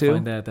find that too? You'll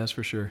find that, that's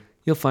for sure.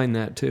 You'll find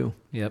that too.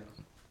 Yep.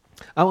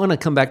 I want to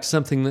come back to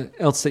something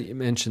else that you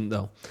mentioned,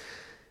 though.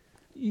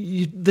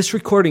 This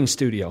recording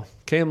studio.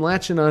 Okay, I'm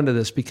latching onto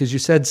this because you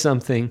said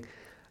something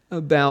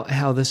about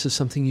how this is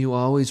something you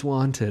always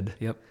wanted.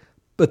 Yep.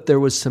 But there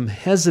was some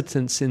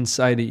hesitance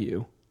inside of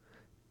you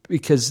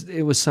because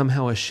it was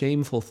somehow a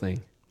shameful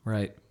thing.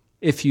 Right.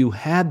 If you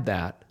had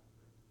that,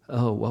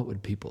 oh, what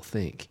would people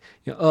think?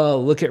 You know, oh,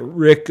 look at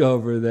Rick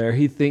over there.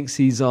 He thinks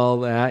he's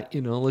all that.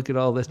 You know, look at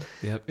all this.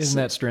 Yep. Isn't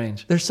that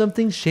strange? There's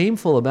something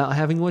shameful about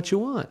having what you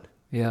want.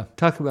 Yeah.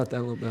 Talk about that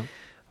a little bit.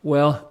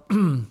 Well,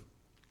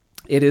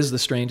 it is the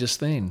strangest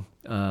thing.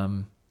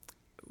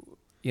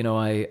 You know,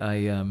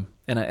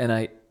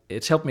 I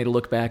it's helped me to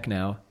look back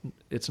now.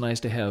 It's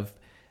nice to have,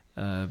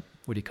 what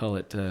do you call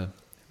it?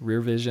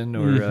 Rear vision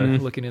or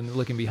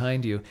looking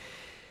behind you.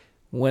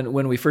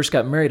 when we first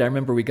got married, I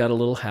remember we got a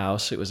little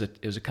house. It was a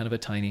kind of a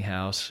tiny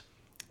house,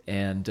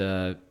 and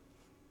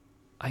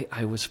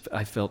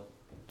I felt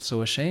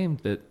so ashamed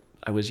that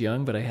I was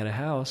young, but I had a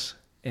house,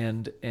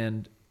 and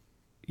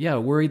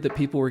worried that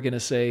people were going to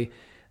say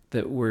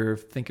that we're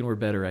thinking we're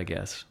better, I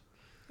guess.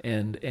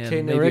 And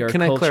okay, now, maybe Rick, our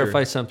can culture, I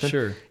clarify something?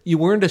 Sure. You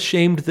weren't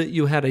ashamed that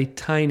you had a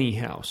tiny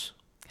house.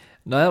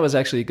 No, that was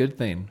actually a good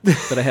thing,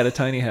 that I had a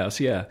tiny house,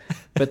 yeah.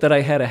 But that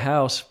I had a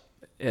house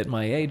at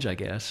my age, I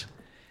guess,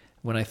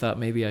 when I thought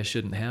maybe I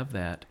shouldn't have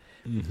that.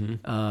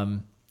 Mm-hmm.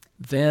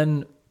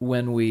 Then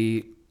when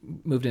we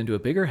moved into a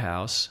bigger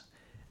house,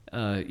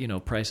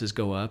 prices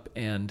go up,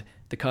 and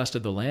the cost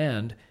of the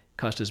land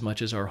cost as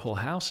much as our whole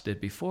house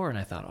did before. And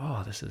I thought,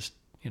 oh, this is,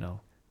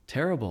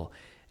 terrible.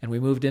 And we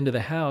moved into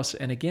the house,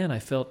 and again, I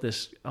felt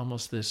this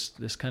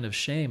kind of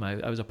shame.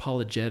 I was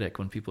apologetic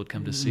when people would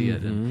come to see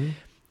it,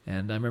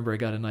 and I remember I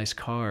got a nice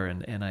car,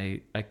 and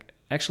I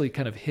actually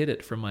kind of hid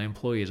it from my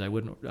employees. I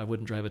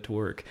wouldn't drive it to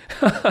work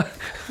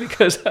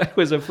because I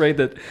was afraid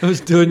that it was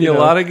doing you a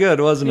lot of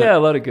good, wasn't it? Yeah, a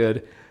lot of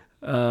good.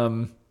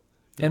 And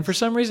for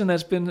some reason,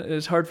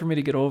 it's hard for me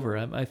to get over.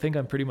 I think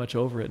I'm pretty much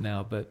over it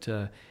now, but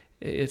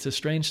it's a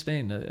strange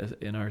thing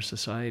in our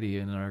society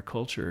and in our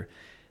culture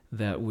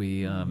that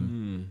we.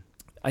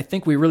 I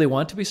think we really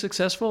want to be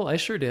successful. I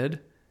sure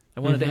did. I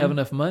wanted to have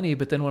enough money,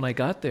 but then when I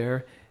got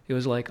there, it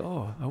was like,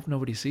 oh, I hope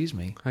nobody sees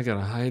me. I got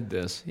to hide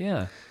this.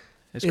 Yeah,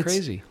 it's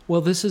crazy.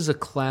 Well, this is a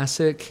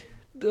classic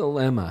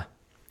dilemma,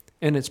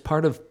 and it's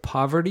part of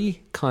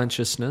poverty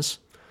consciousness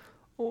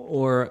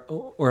or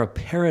a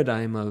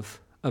paradigm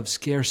of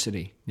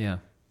scarcity. Yeah.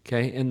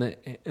 Okay, and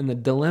the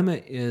dilemma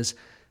is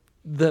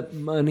that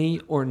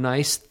money or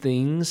nice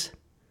things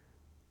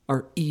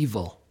are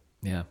evil.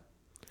 Yeah.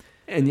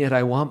 And yet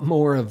I want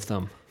more of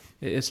them.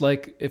 It's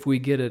like if we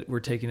get it, we're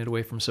taking it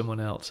away from someone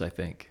else, I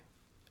think.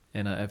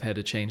 And I've had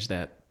to change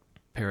that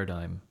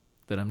paradigm,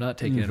 that I'm not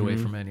taking it away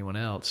from anyone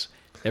else.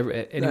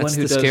 Anyone That's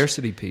who the does,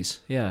 scarcity piece.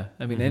 Yeah.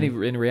 I mean,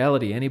 in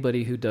reality,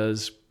 anybody who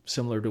does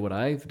similar to what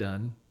I've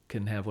done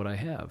can have what I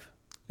have.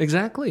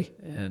 Exactly.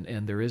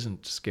 And there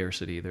isn't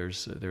scarcity.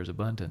 There's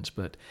abundance.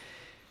 But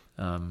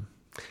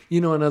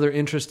another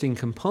interesting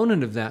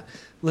component of that,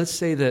 let's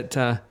say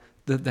that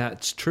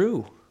that's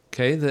true.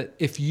 Okay, that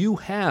if you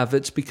have,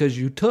 it's because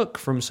you took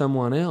from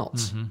someone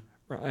else,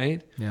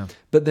 right? Yeah.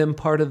 But then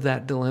part of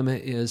that dilemma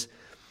is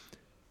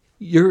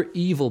you're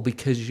evil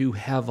because you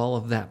have all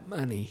of that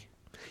money.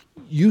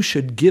 You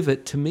should give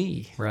it to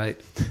me.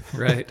 Right.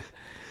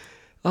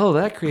 Oh,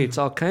 that creates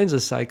all kinds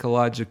of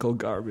psychological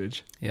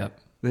garbage. Yep.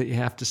 That you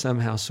have to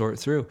somehow sort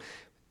through.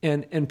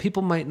 And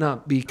people might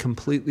not be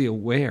completely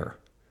aware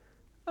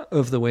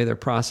of the way they're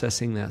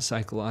processing that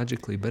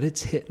psychologically, but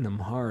it's hitting them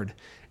hard.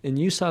 And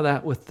you saw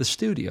that with the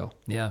studio.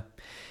 Yeah.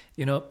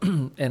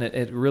 And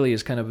it really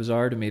is kind of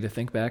bizarre to me to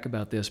think back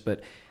about this,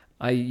 but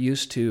I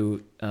used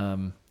to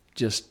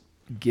just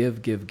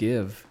give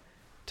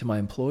to my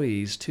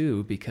employees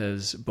too,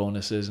 because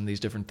bonuses and these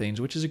different things,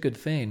 which is a good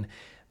thing,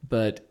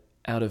 but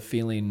out of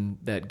feeling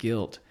that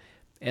guilt.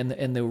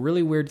 And the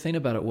really weird thing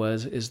about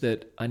it is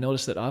that I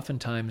noticed that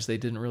oftentimes they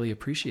didn't really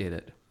appreciate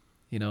it.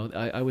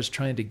 I was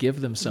trying to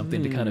give them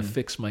something to kind of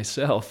fix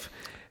myself.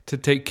 To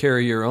take care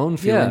of your own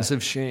feelings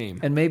of shame.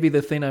 And maybe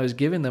the thing I was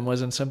giving them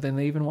wasn't something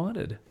they even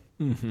wanted.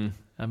 Mm-hmm.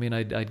 I mean,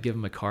 I'd give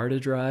them a car to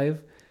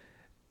drive,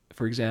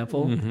 for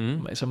example,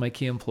 some of my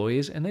key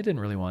employees, and they didn't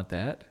really want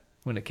that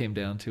when it came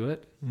down to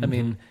it. I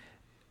mean,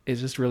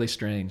 it's just really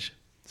strange.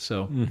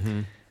 So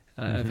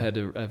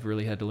I've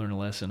really had to learn a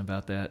lesson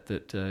about that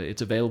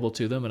it's available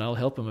to them, and I'll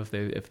help them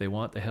if they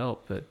want the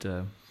help. But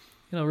it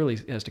really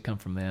has to come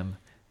from them,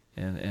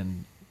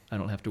 and I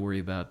don't have to worry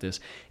about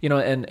this.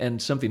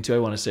 And something too I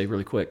want to say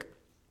really quick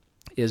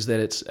is that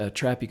it's a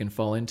trap you can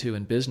fall into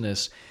in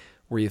business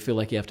where you feel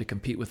like you have to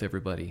compete with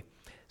everybody.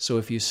 So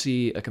if you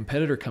see a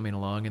competitor coming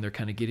along and they're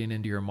kind of getting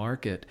into your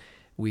market,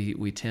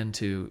 we tend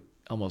to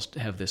almost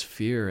have this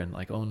fear and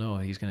like, oh no,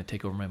 he's going to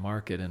take over my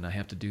market and I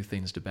have to do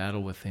things to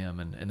battle with him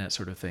and that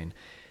sort of thing.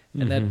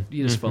 And that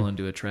you just fall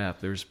into a trap.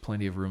 There's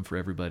plenty of room for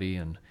everybody,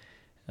 and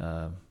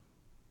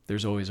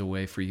there's always a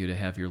way for you to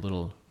have your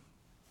little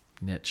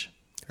niche.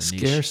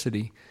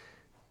 Scarcity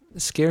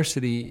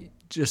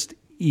just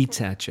eats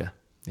at you.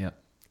 Yeah.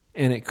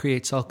 And it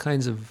creates all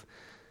kinds of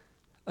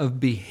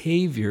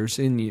behaviors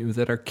in you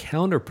that are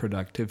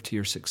counterproductive to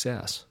your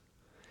success.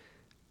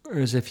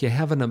 Whereas if you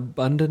have an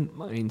abundant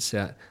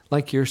mindset,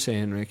 like you're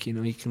saying, Rick,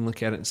 you can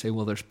look at it and say,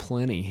 well, there's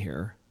plenty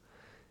here.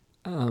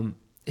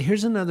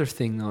 Here's another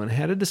thing, though, and I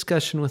had a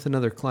discussion with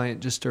another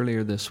client just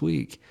earlier this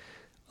week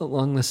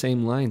along the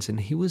same lines, and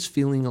he was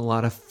feeling a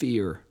lot of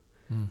fear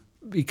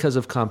because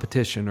of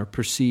competition or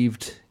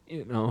perceived,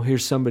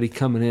 here's somebody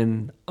coming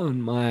in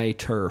on my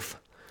turf.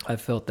 I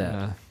felt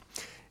that.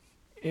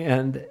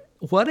 And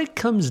what it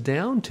comes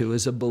down to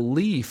is a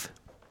belief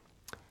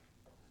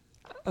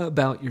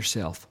about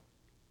yourself.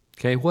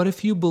 Okay, what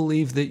if you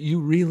believe that you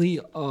really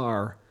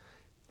are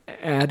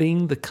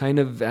adding the kind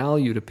of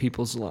value to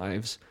people's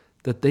lives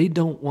that they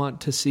don't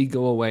want to see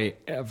go away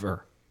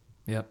ever?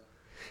 Yep.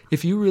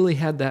 If you really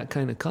had that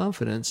kind of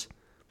confidence,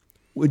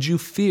 would you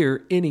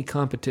fear any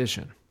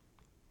competition?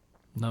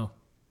 No.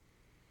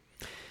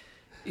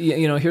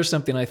 You know, here's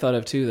something I thought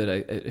of too that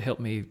it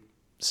helped me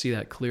see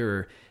that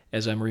clearer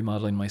as I'm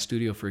remodeling my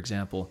studio, for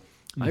example.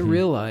 I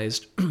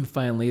realized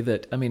finally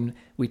that, I mean,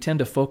 we tend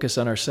to focus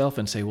on ourselves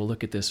and say, well,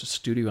 look at this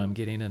studio I'm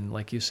getting. And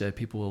like you said,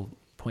 people will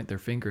point their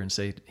finger and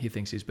say he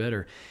thinks he's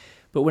better.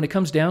 But when it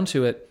comes down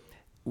to it,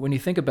 when you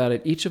think about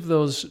it, each of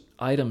those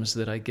items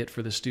that I get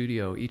for the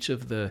studio, each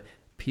of the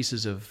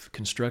pieces of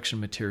construction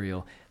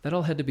material, that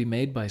all had to be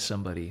made by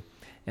somebody.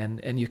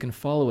 And you can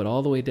follow it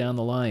all the way down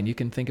the line. You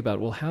can think about,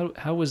 well,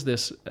 how was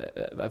this?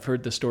 I've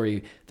heard the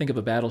story, think of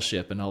a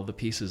battleship and all the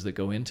pieces that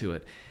go into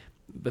it.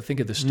 But think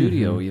of the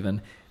studio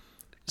even.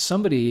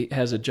 Somebody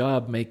has a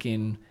job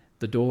making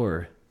the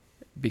door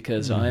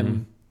because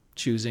I'm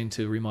choosing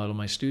to remodel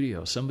my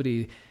studio.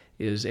 Somebody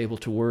is able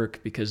to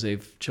work because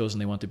they've chosen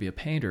they want to be a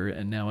painter,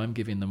 and now I'm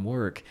giving them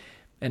work.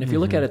 And if you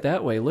look at it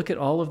that way, look at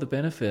all of the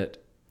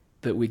benefit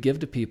that we give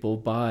to people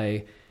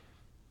by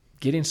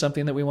getting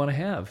something that we want to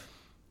have.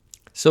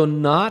 So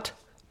not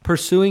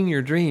pursuing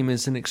your dream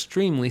is an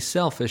extremely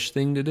selfish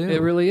thing to do.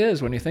 It really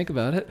is when you think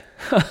about it.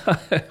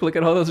 Look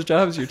at all those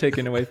jobs you're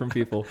taking away from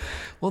people.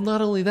 Well,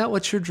 not only that,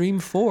 what's your dream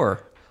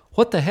for?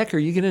 What the heck are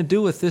you going to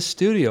do with this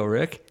studio,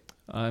 Rick?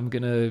 I'm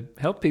going to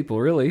help people,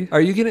 really.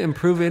 Are you going to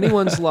improve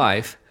anyone's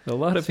life? A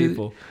lot of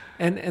people.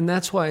 And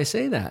that's why I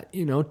say that.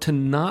 You know, to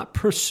not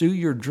pursue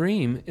your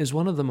dream is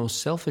one of the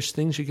most selfish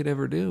things you could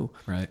ever do.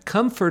 Right.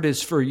 Comfort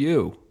is for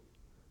you.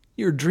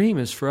 Your dream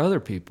is for other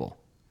people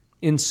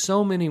in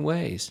so many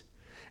ways.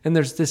 And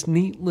there's this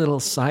neat little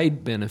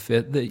side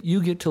benefit that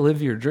you get to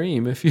live your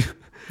dream if you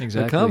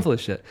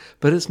accomplish it.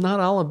 But it's not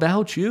all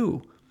about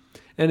you.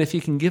 And if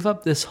you can give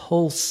up this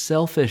whole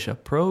selfish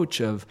approach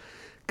of,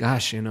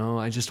 gosh, you know,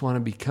 I just want to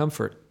be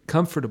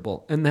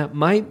comfortable. And that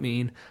might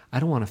mean I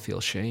don't want to feel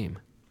shame.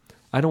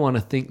 I don't want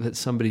to think that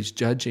somebody's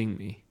judging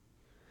me.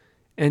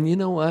 And you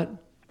know what?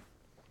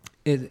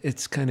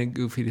 It's kind of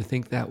goofy to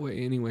think that way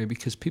anyway,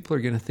 because people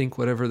are going to think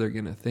whatever they're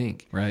going to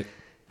think. Right.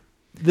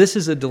 This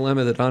is a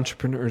dilemma that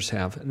entrepreneurs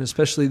have, and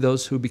especially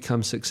those who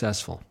become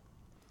successful.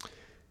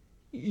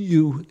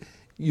 You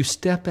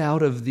step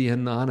out of the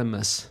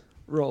anonymous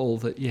role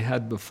that you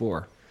had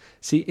before.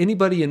 See,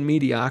 anybody in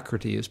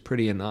mediocrity is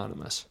pretty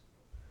anonymous.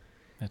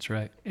 That's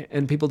right.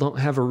 And people don't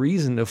have a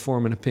reason to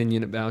form an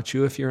opinion about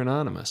you if you're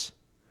anonymous.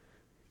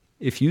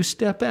 If you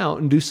step out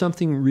and do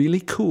something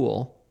really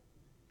cool,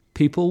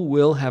 people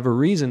will have a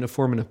reason to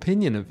form an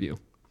opinion of you.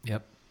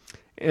 Yep.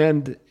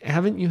 And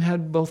haven't you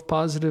had both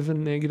positive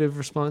and negative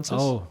responses?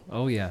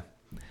 Oh yeah.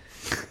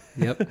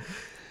 Yep.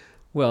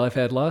 Well, I've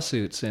had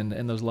lawsuits, and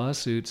those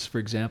lawsuits, for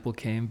example,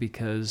 came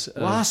because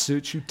of...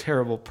 Lawsuits, you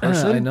terrible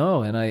person. I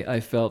know, and I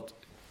felt...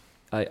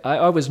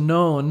 I was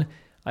known...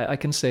 I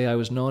can say I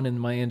was known in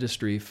my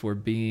industry for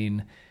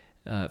being...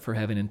 for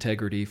having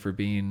integrity, for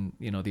being,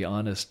 you know, the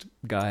honest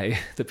guy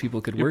that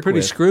people could work with. You're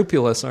pretty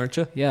scrupulous, aren't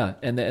you? Yeah,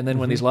 and then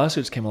when these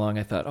lawsuits came along,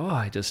 I thought,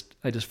 I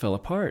just fell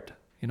apart.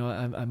 You know,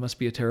 I must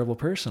be a terrible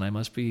person. I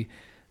must be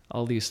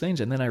all these things.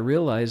 And then I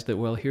realized that,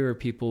 well, here are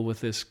people with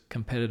this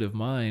competitive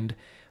mind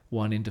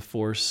wanting to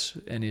force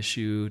an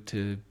issue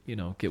to, you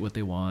know, get what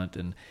they want.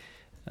 And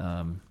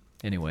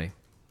anyway,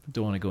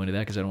 don't want to go into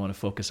that because I don't want to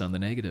focus on the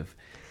negative.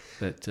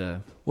 But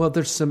well,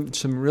 there's some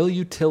real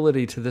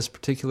utility to this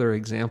particular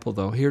example,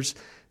 though. Here's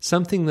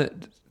something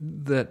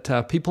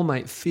that people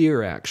might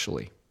fear,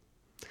 actually.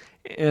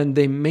 And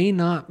they may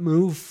not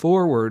move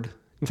forward.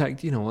 In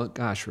fact, you know what?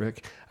 Gosh,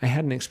 Rick, I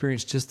had an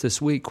experience just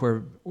this week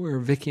where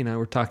Vicki and I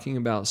were talking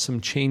about some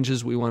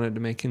changes we wanted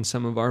to make in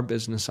some of our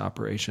business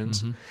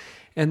operations. Mm-hmm.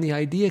 And the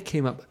idea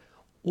came up,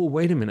 well,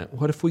 wait a minute.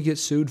 What if we get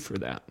sued for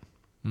that?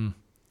 Mm.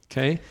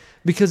 Okay?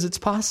 Because it's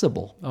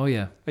possible. Oh,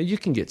 yeah. You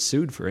can get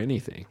sued for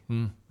anything,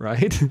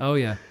 right? Oh,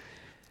 yeah.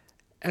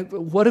 And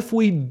what if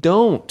we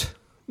don't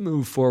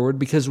move forward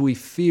because we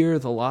fear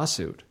the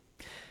lawsuit?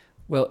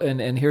 Well,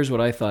 and here's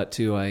what I thought,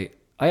 too. I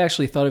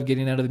actually thought of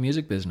getting out of the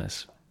music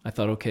business. I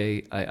thought,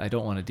 okay, I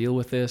don't want to deal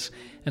with this.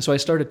 And so I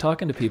started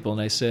talking to people, and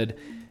I said,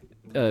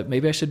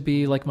 maybe I should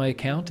be like my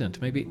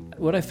accountant. Maybe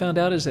what I found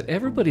out is that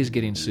everybody's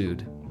getting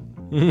sued.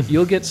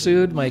 You'll get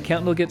sued. My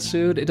accountant will get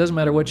sued. It doesn't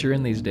matter what you're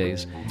in these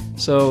days.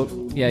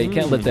 So, yeah, you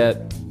can't let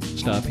that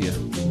stop you.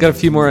 Got a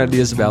few more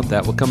ideas about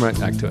that. We'll come right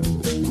back to it.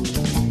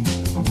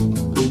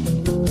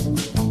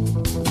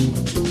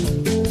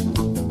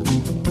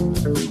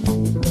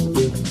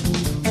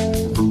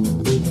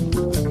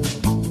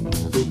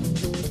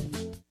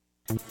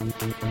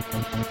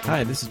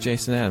 Hi, this is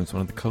Jason Adams,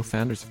 one of the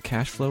co-founders of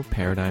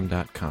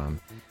CashflowParadigm.com.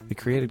 We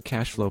created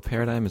Cashflow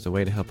Paradigm as a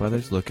way to help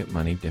others look at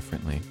money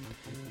differently.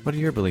 What are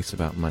your beliefs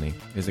about money?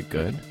 Is it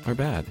good or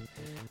bad?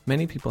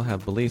 Many people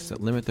have beliefs that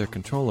limit their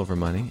control over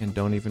money and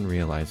don't even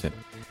realize it.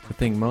 The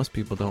thing most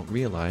people don't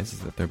realize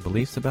is that their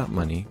beliefs about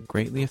money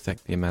greatly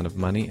affect the amount of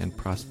money and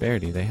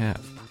prosperity they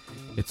have.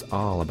 It's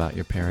all about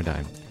your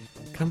paradigm.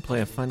 Come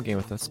play a fun game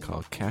with us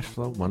called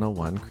Cashflow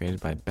 101, created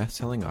by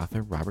best-selling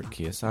author Robert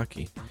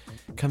Kiyosaki.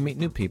 Come meet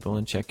new people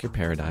and check your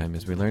paradigm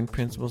as we learn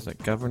principles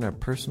that govern our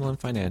personal and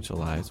financial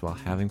lives while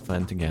having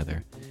fun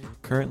together.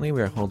 Currently,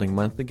 we are holding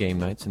monthly game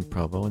nights in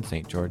Provo and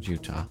St. George,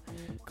 Utah.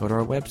 Go to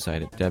our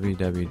website at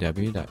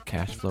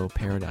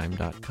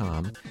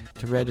www.cashflowparadigm.com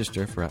to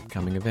register for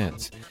upcoming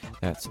events.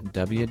 That's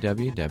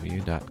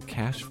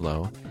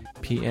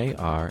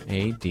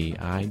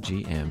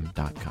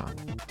www.cashflow.paradigm.com.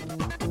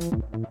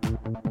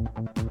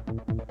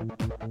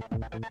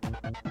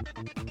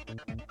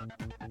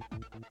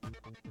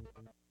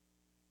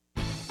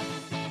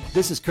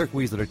 This is Kirk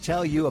Weasler to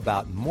tell you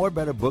about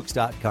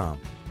morebetterbooks.com.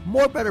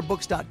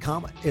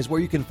 Morebetterbooks.com is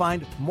where you can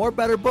find more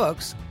better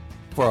books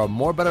for a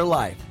more better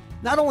life.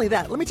 Not only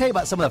that, let me tell you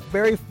about some of the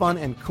very fun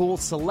and cool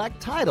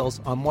select titles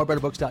on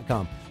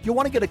morebetterbooks.com. You'll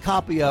want to get a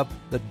copy of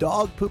The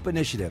Dog Poop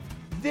Initiative.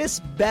 This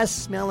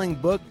best-smelling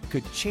book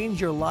could change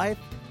your life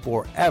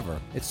forever.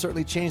 It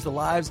certainly changed the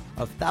lives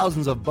of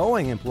thousands of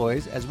Boeing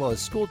employees, as well as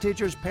school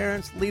teachers,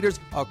 parents, leaders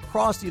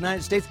across the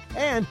United States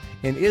and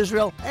in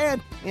Israel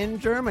and in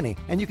Germany.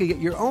 And you can get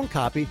your own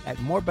copy at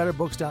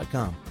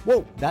morebetterbooks.com.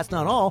 Whoa, that's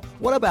not all.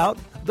 What about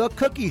The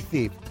Cookie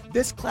Thief?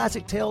 This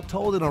classic tale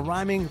told in a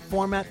rhyming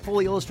format,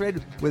 fully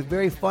illustrated with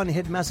very fun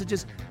hidden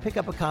messages. Pick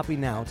up a copy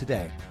now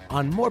today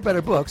on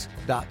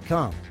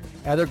morebetterbooks.com.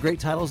 Other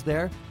great titles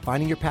there: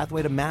 Finding Your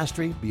Pathway to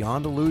Mastery,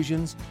 Beyond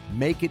Illusions,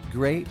 Make It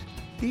Great.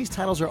 These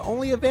titles are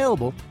only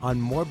available on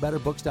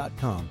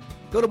morebetterbooks.com.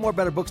 Go to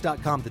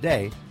morebetterbooks.com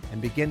today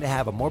and begin to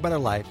have a more better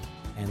life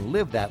and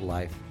live that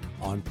life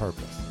on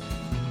purpose.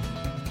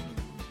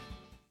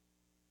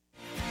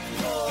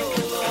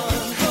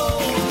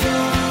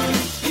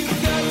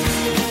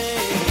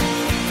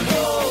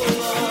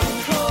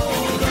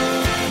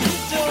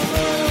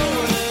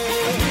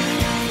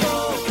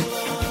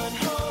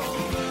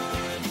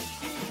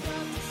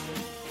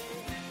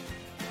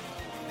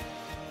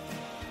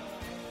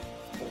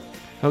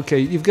 Okay,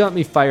 you've got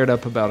me fired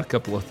up about a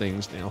couple of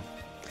things now.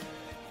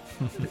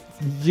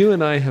 You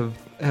and I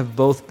have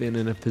both been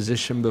in a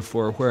position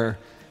before where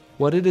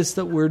what it is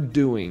that we're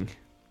doing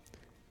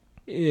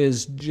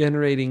is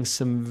generating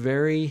some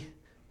very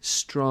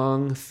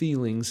strong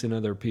feelings in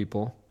other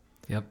people.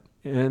 Yep.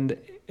 And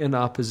in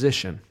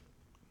opposition.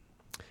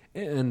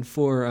 And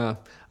for,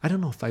 I don't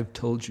know if I've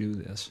told you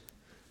this.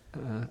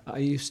 I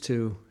used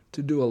to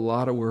do a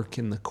lot of work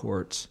in the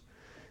courts.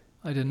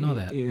 I didn't know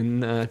that.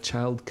 In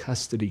child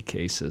custody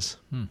cases.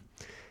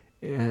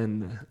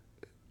 And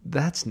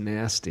that's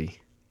nasty.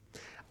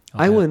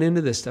 I went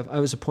into this stuff. I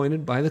was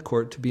appointed by the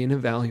court to be an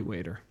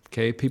evaluator.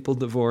 Okay, people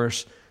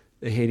divorce.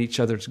 They hate each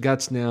other's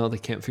guts now. They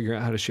can't figure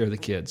out how to share the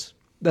kids.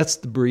 That's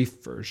the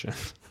brief version.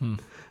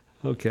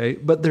 Okay,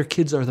 but their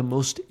kids are the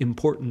most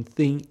important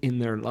thing in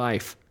their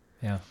life.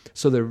 Yeah.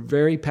 So they're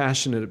very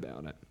passionate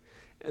about it.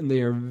 And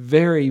they are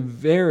very,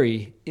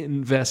 very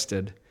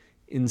invested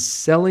in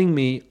selling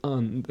me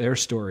on their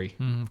story.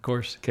 Of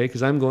course. Okay,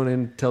 because I'm going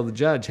in to tell the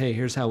judge, hey,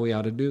 here's how we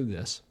ought to do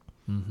this.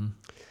 Mm-hmm.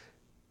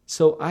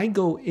 So I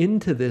go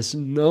into this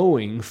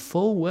knowing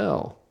full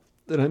well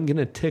that I'm going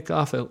to tick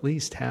off at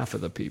least half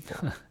of the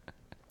people.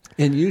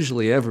 And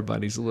usually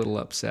everybody's a little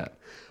upset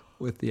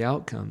with the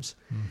outcomes.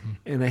 Mm-hmm.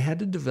 And I had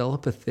to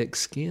develop a thick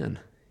skin,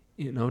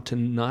 to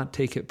not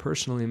take it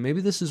personally. And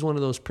maybe this is one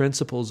of those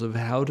principles of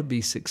how to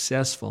be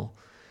successful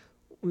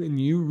when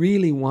you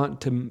really want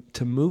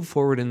to move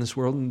forward in this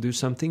world and do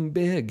something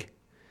big.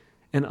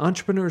 And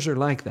entrepreneurs are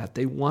like that.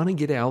 They want to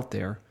get out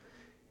there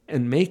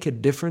and make a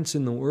difference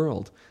in the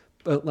world.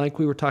 But like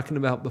we were talking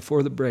about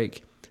before the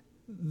break,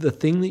 the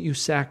thing that you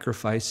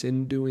sacrifice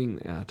in doing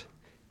that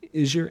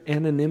is your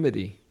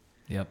anonymity.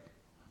 Yep.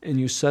 And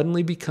you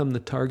suddenly become the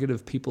target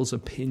of people's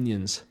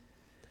opinions.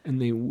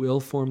 And they will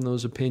form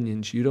those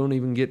opinions. You don't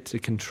even get to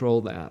control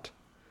that.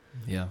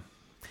 Yeah.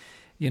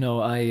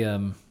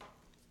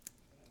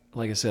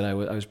 Like I said, I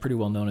was pretty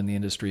well known in the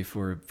industry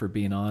for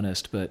being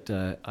honest, but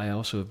I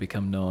also have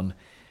become known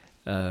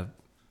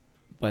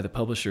by the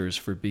publishers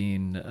for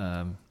being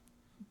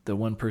the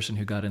one person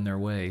who got in their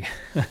way.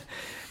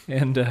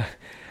 And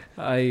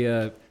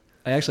I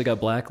actually got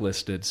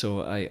blacklisted,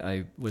 so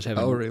I was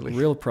having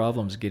real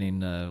problems getting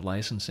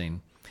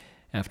licensing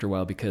after a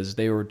while because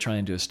they were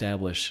trying to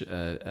establish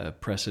a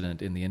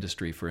precedent in the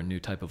industry for a new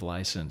type of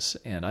license.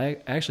 And I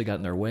actually got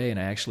in their way, and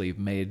I actually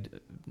made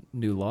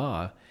new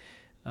law.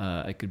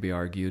 It could be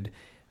argued,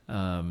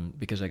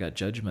 because I got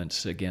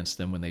judgments against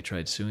them when they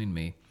tried suing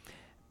me.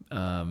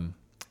 And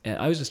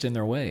I was just in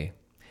their way.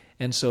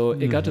 And so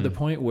it got to the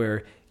point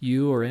where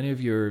you or any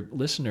of your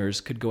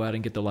listeners could go out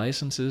and get the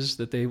licenses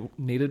that they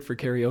needed for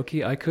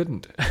karaoke. I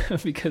couldn't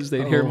because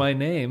they'd hear my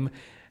name.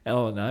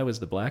 And I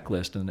was the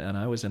blacklist, and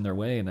I was in their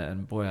way.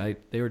 And boy,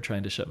 they were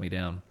trying to shut me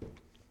down.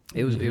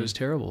 It was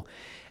terrible.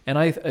 And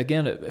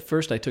at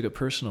first I took it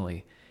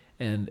personally.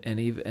 And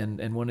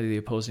one of the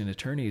opposing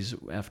attorneys,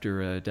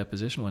 after a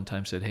deposition one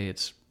time, said, "Hey,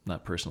 it's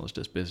not personal; it's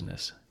just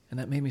business." And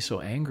that made me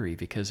so angry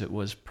because it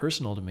was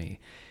personal to me.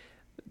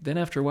 Then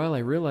after a while, I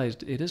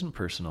realized it isn't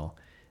personal.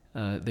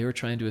 They were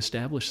trying to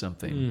establish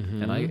something,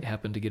 and I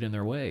happened to get in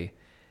their way.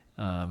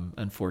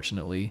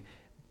 unfortunately,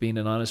 being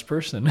an honest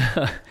person.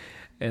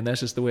 And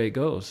that's just the way it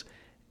goes.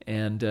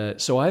 And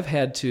so I've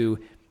had to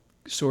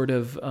sort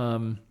of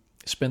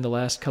spend the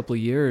last couple of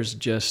years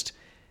just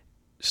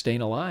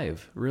staying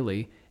alive,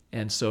 really.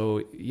 And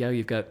so, yeah,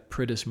 you've got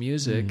Pritis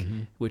Music,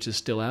 which is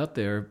still out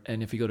there.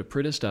 And if you go to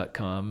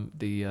pritis.com,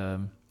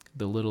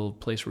 the little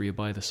place where you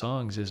buy the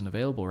songs isn't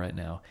available right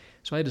now.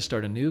 So I had to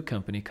start a new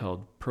company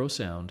called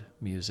ProSound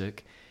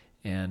Music.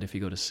 And if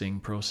you go to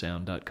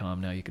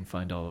singprosound.com now, you can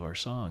find all of our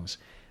songs.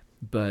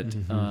 But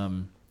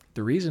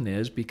the reason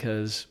is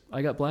because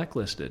I got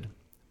blacklisted.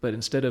 But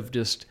instead of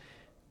just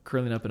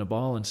curling up in a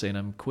ball and saying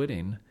I'm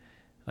quitting,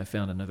 I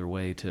found another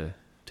way to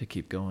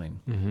keep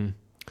going.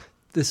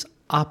 This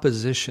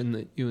opposition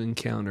that you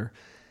encounter,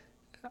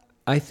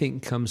 I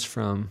think, comes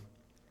from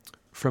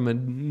a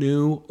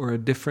new or a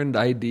different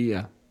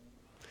idea.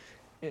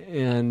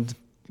 And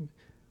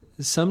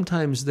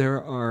sometimes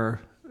there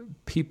are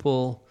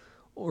people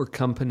or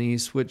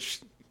companies,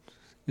 which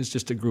is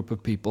just a group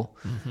of people,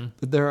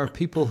 but there are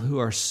people who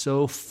are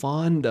so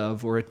fond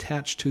of or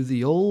attached to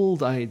the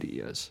old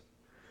ideas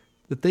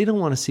that they don't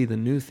want to see the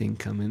new thing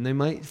come in. They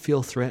might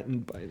feel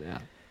threatened by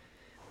that.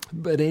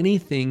 But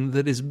anything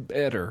that is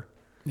better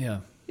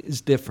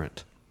is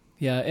different.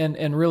 Yeah,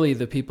 and really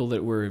the people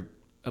that were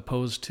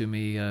opposed to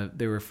me,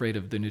 they were afraid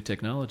of the new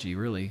technology,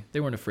 really. They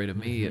weren't afraid of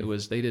me. It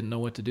was they didn't know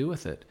what to do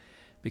with it.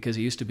 Because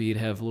it used to be you'd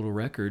have little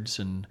records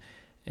and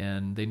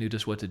they knew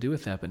just what to do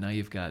with that. But now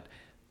you've got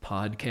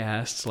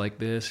podcasts like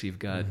this, you've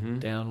got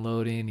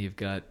downloading, you've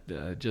got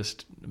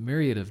just a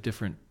myriad of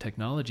different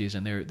technologies,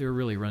 and they're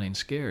really running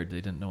scared.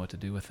 They didn't know what to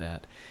do with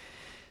that.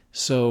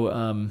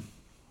 So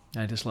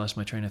I just lost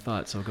my train of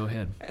thought, so go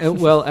ahead.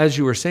 Well, as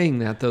you were saying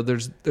that, though,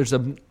 there's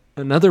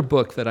another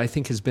book that I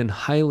think has been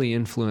highly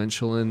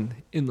influential in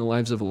the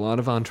lives of a lot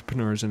of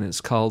entrepreneurs, and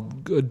it's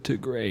called Good to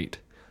Great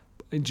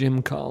by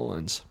Jim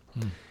Collins.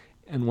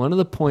 And one of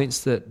the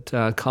points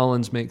that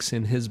Collins makes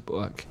in his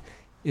book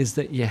is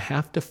that you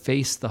have to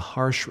face the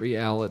harsh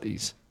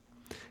realities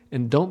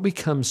and don't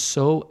become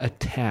so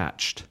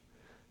attached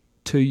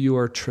to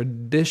your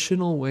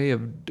traditional way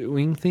of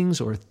doing things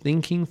or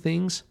thinking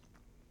things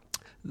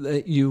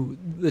that you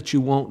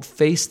won't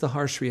face the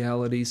harsh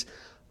realities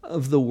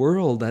of the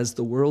world. As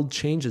the world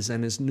changes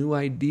and as new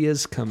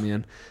ideas come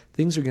in,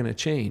 things are going to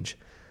change.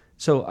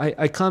 So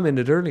I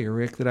commented earlier,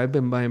 Rick, that I've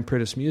been buying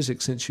Pritis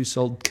Music since you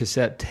sold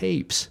cassette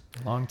tapes.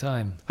 Long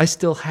time. I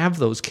still have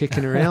those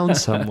kicking around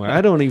somewhere.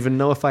 I don't even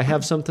know if I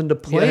have something to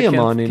play them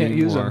on anymore.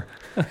 Use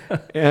them.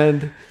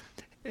 And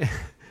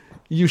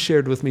you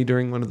shared with me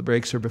during one of the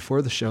breaks or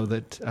before the show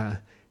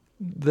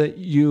that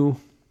you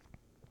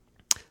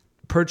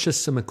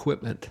purchased some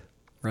equipment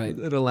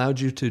that allowed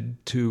you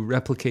to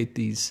replicate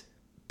these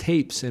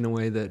tapes in a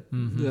way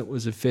that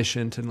was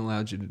efficient and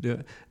allowed you to do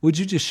it. Would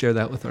you just share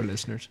that with our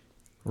listeners?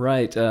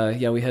 Right.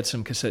 Yeah, we had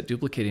some cassette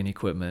duplicating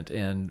equipment,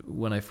 and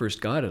when I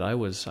first got it,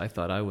 I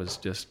thought I was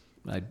just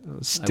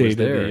state of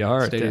the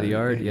art. State of the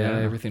art. Yeah,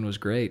 everything was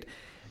great.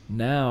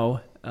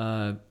 Now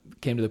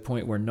came to the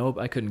point where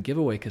I couldn't give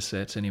away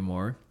cassettes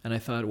anymore, and I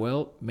thought,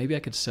 well, maybe I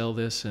could sell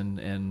this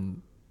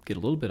and get a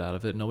little bit out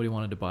of it. Nobody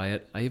wanted to buy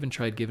it. I even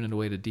tried giving it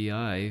away to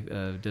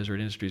DI, Desert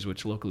Industries,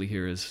 which locally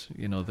here is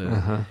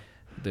the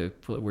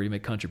where you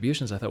make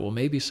contributions. I thought, well,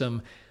 maybe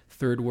some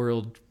third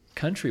world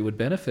country would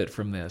benefit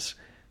from this.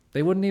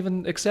 They wouldn't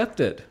even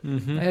accept it.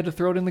 I had to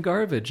throw it in the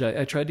garbage.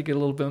 I tried to get a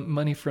little bit of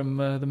money from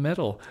the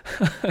metal.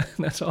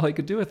 That's all I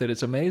could do with it.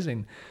 It's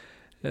amazing.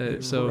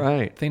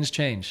 Things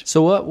change.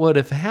 So what would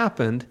have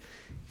happened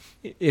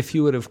if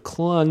you would have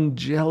clung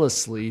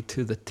jealously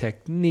to the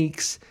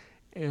techniques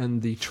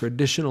and the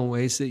traditional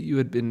ways that you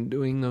had been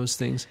doing those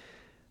things?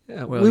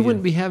 We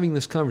wouldn't be having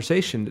this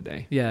conversation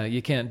today. Yeah,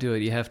 you can't do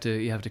it. You have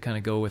to kind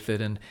of go with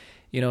it. And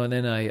and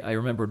then I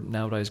remember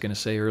now what I was going to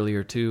say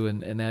earlier too,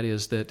 and that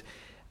is that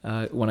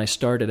when I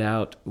started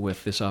out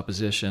with this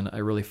opposition, I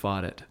really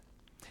fought it.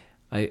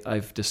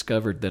 I've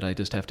discovered that I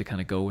just have to kind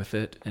of go with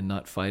it and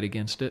not fight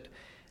against it.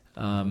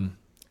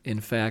 In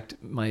fact,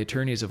 my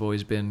attorneys have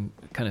always been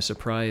kind of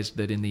surprised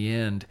that in the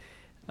end,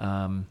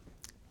 I'm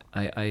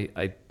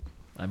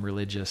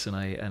religious and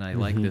I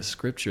like this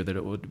scripture, that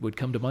it would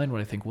come to mind when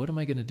I think, what am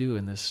I going to do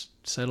in this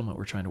settlement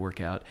we're trying to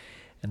work out?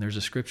 And there's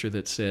a scripture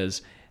that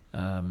says,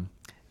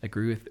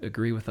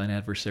 agree with thine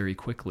adversary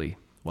quickly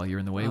while you're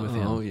in the way with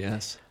him. Oh,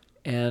 yes.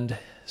 And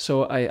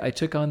so I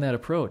took on that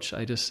approach.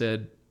 I just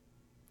said,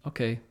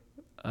 okay,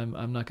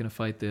 I'm not going to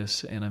fight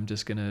this, and I'm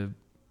just going to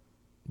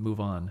move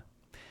on.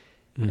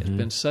 It's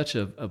been such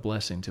a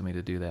blessing to me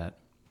to do that.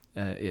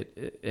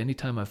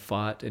 Anytime I've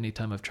fought,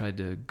 anytime I've tried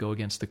to go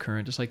against the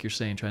current, just like you're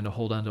saying, trying to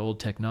hold on to old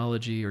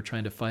technology or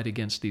trying to fight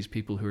against these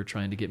people who are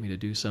trying to get me to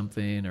do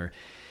something, or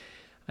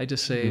I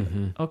just say,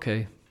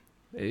 okay,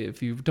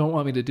 if you don't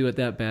want me to do it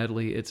that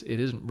badly, it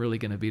isn't really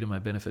going to be to my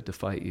benefit to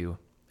fight you.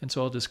 And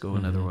so I'll just go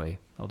another way.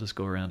 I'll just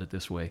go around it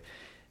this way.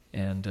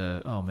 And,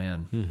 oh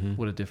man,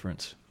 what a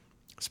difference.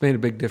 It's made a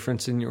big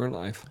difference in your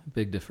life.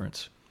 Big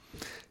difference.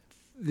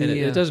 And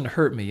it doesn't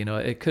hurt me,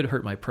 it could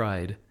hurt my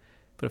pride,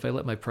 But if I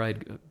let my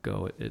pride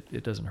go,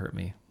 it doesn't hurt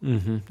me.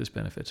 This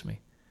benefits me.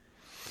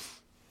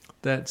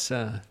 That's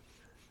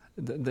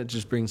that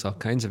just brings all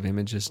kinds of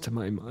images to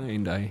my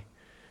mind. I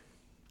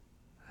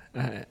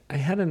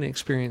had an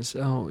experience,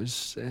 it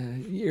was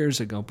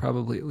years ago,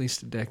 probably at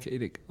least a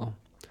decade ago,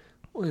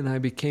 when I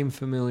became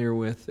familiar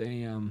with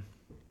I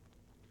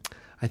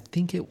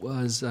think it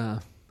was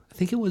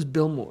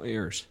Bill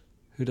Moyers,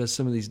 who does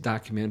some of these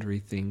documentary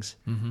things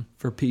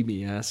for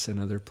PBS and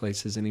other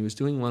places, and he was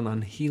doing one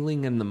on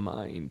healing in the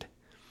mind.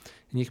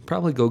 And you can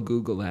probably go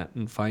Google that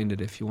and find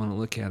it if you want to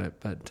look at it.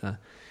 But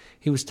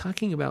he was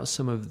talking about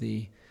some of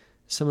the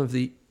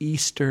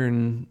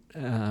Eastern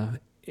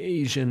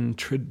Asian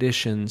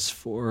traditions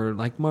for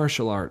like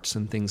martial arts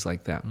and things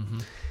like that.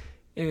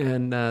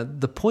 And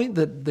the point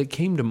that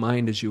came to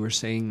mind as you were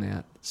saying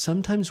that,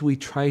 sometimes we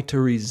try to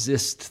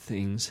resist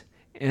things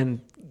and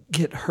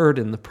get hurt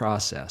in the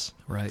process.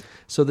 Right.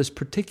 So this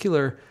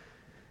particular,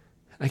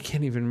 I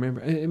can't even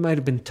remember, it might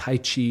have been Tai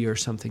Chi or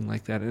something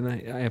like that, and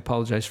I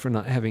apologize for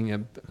not having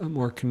a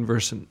more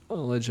conversant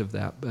knowledge of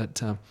that,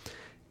 but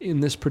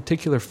in this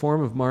particular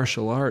form of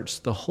martial arts,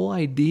 the whole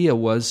idea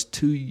was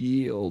to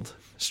yield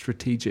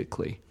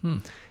strategically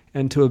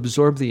and to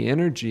absorb the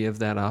energy of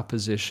that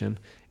opposition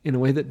in a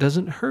way that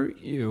doesn't hurt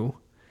you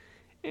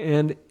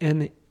and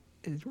it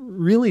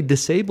really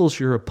disables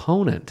your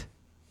opponent.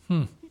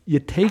 You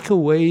take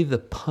away the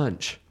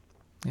punch.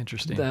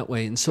 Interesting. That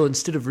way. And so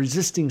instead of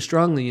resisting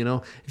strongly,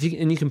 if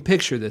you can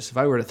picture this, if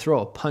I were to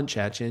throw a punch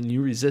at you and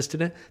you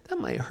resisted it, that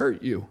might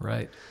hurt you.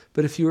 Right.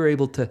 But if you were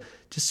able to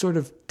just sort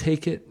of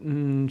take it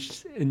and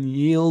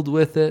yield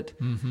with it,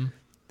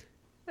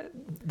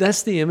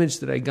 that's the image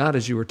that I got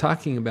as you were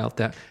talking about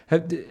that.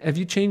 Have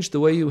you changed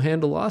the way you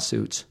handle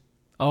lawsuits?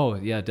 Oh,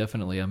 yeah,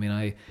 definitely. I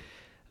mean,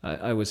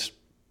 I was...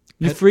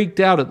 You freaked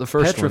out at the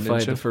first petrified one,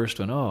 didn't you? the first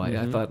one.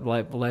 I thought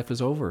life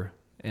was over.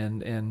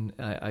 And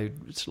I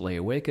lay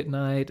awake at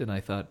night, and I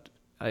thought,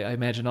 I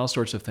imagined all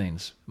sorts of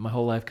things, my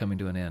whole life coming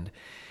to an end.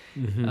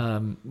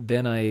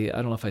 Then I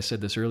don't know if I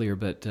said this earlier,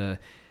 but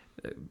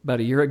about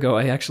a year ago,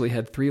 I actually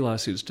had 3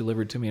 lawsuits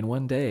delivered to me in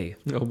one day.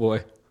 Oh,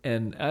 boy.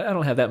 And I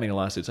don't have that many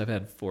lawsuits. I've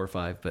had 4 or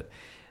 5 but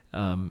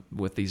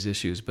with these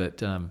issues.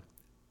 But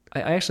I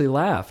actually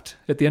laughed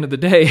at the end of the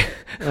day.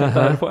 I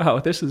thought, wow,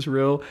 this is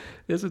real.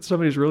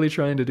 Somebody's really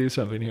trying to do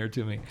something here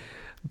to me.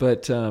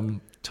 But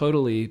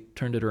totally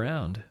turned it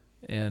around.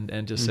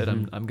 And just said,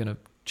 I'm going to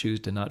choose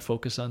to not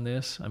focus on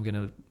this. I'm going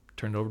to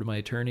turn it over to my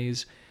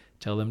attorneys,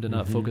 tell them to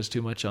not focus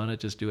too much on it.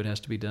 Just do what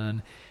has to be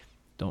done.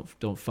 Don't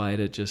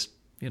fight it. Just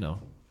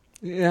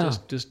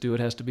just do what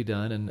has to be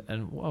done.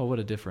 And wow, what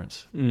a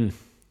difference. And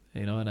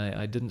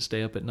I didn't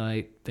stay up at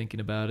night thinking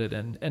about it.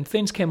 And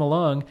things came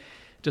along,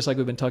 just like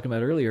we've been talking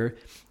about earlier,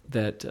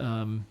 that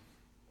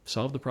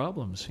solved the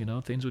problems.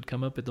 Things would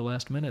come up at the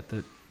last minute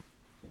that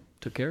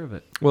took care of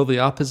it. Well, the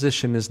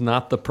opposition is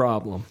not the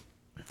problem.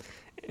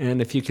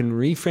 And if you can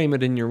reframe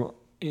it in your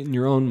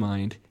own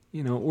mind,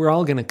 we're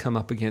all going to come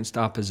up against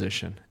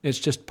opposition. It's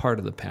just part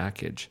of the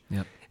package.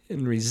 Yep.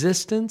 And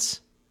resistance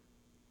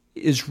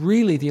is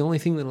really the only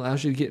thing that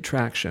allows you to get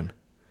traction.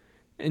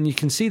 And you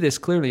can see this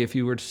clearly if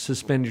you were to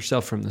suspend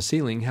yourself from the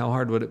ceiling. How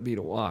hard would it be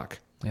to walk?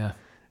 Yeah.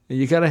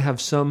 You got to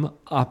have some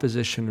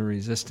opposition or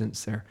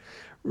resistance there.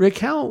 Rick,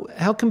 how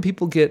can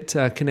people get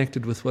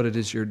connected with what it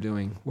is you're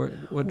doing?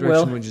 What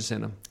direction would you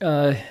send them?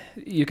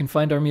 You can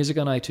find our music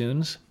on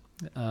iTunes.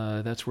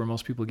 That's where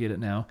most people get it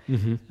now.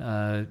 You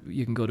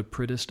can go to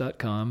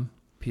pridis.com,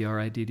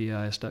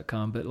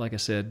 PRIDDIS.com. But like I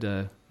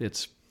said,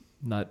 it's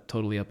not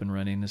totally up and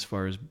running as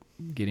far as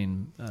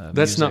getting That's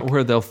music. not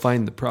where they'll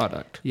find the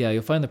product. Yeah,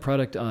 you'll find the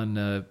product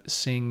on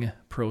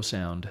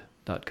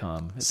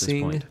singprosound.com at this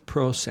point.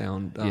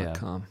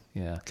 Singprosound.com.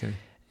 Yeah. Okay.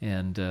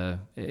 And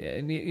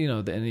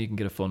you can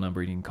get a phone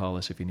number. You can call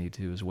us if you need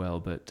to as well.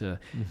 But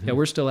yeah,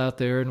 we're still out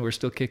there and we're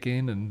still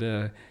kicking, and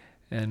the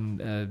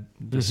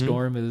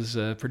storm is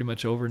pretty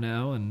much over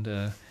now, and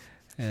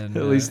at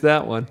least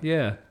that one.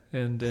 Yeah,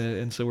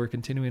 and so we're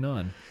continuing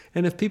on.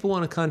 And if people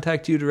want to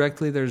contact you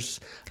directly,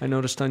 I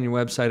noticed on your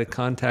website a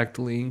contact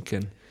link.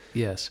 And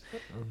yes,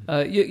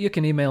 you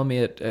can email me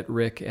at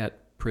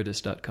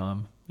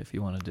rick@pridis.com if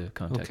you wanted to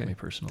contact me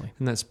personally.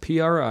 And that's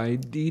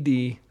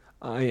PRIDDIS.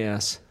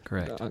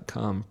 Correct.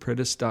 .com,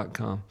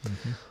 pridis.com.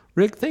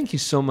 Rick, thank you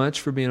so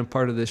much for being a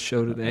part of this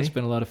show today. It's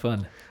been a lot of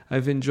fun.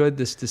 I've enjoyed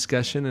this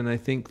discussion, and I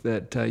think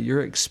that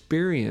your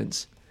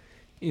experience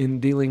in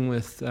dealing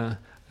with,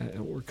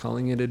 we're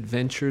calling it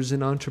adventures in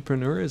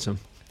entrepreneurism.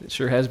 It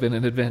sure has been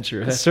an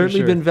adventure. It's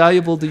certainly been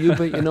valuable to you,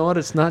 but you know what?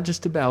 It's not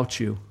just about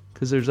you,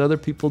 because there's other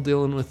people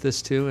dealing with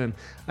this too, and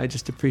I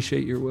just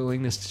appreciate your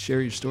willingness to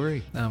share your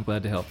story. I'm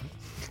glad to help.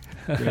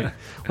 Great. Well,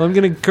 I'm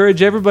going to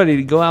encourage everybody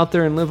to go out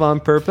there and live on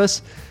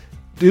purpose.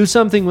 Do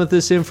something with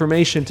this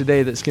information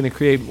today that's going to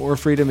create more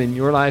freedom in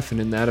your life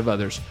and in that of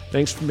others.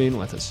 Thanks for being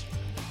with us.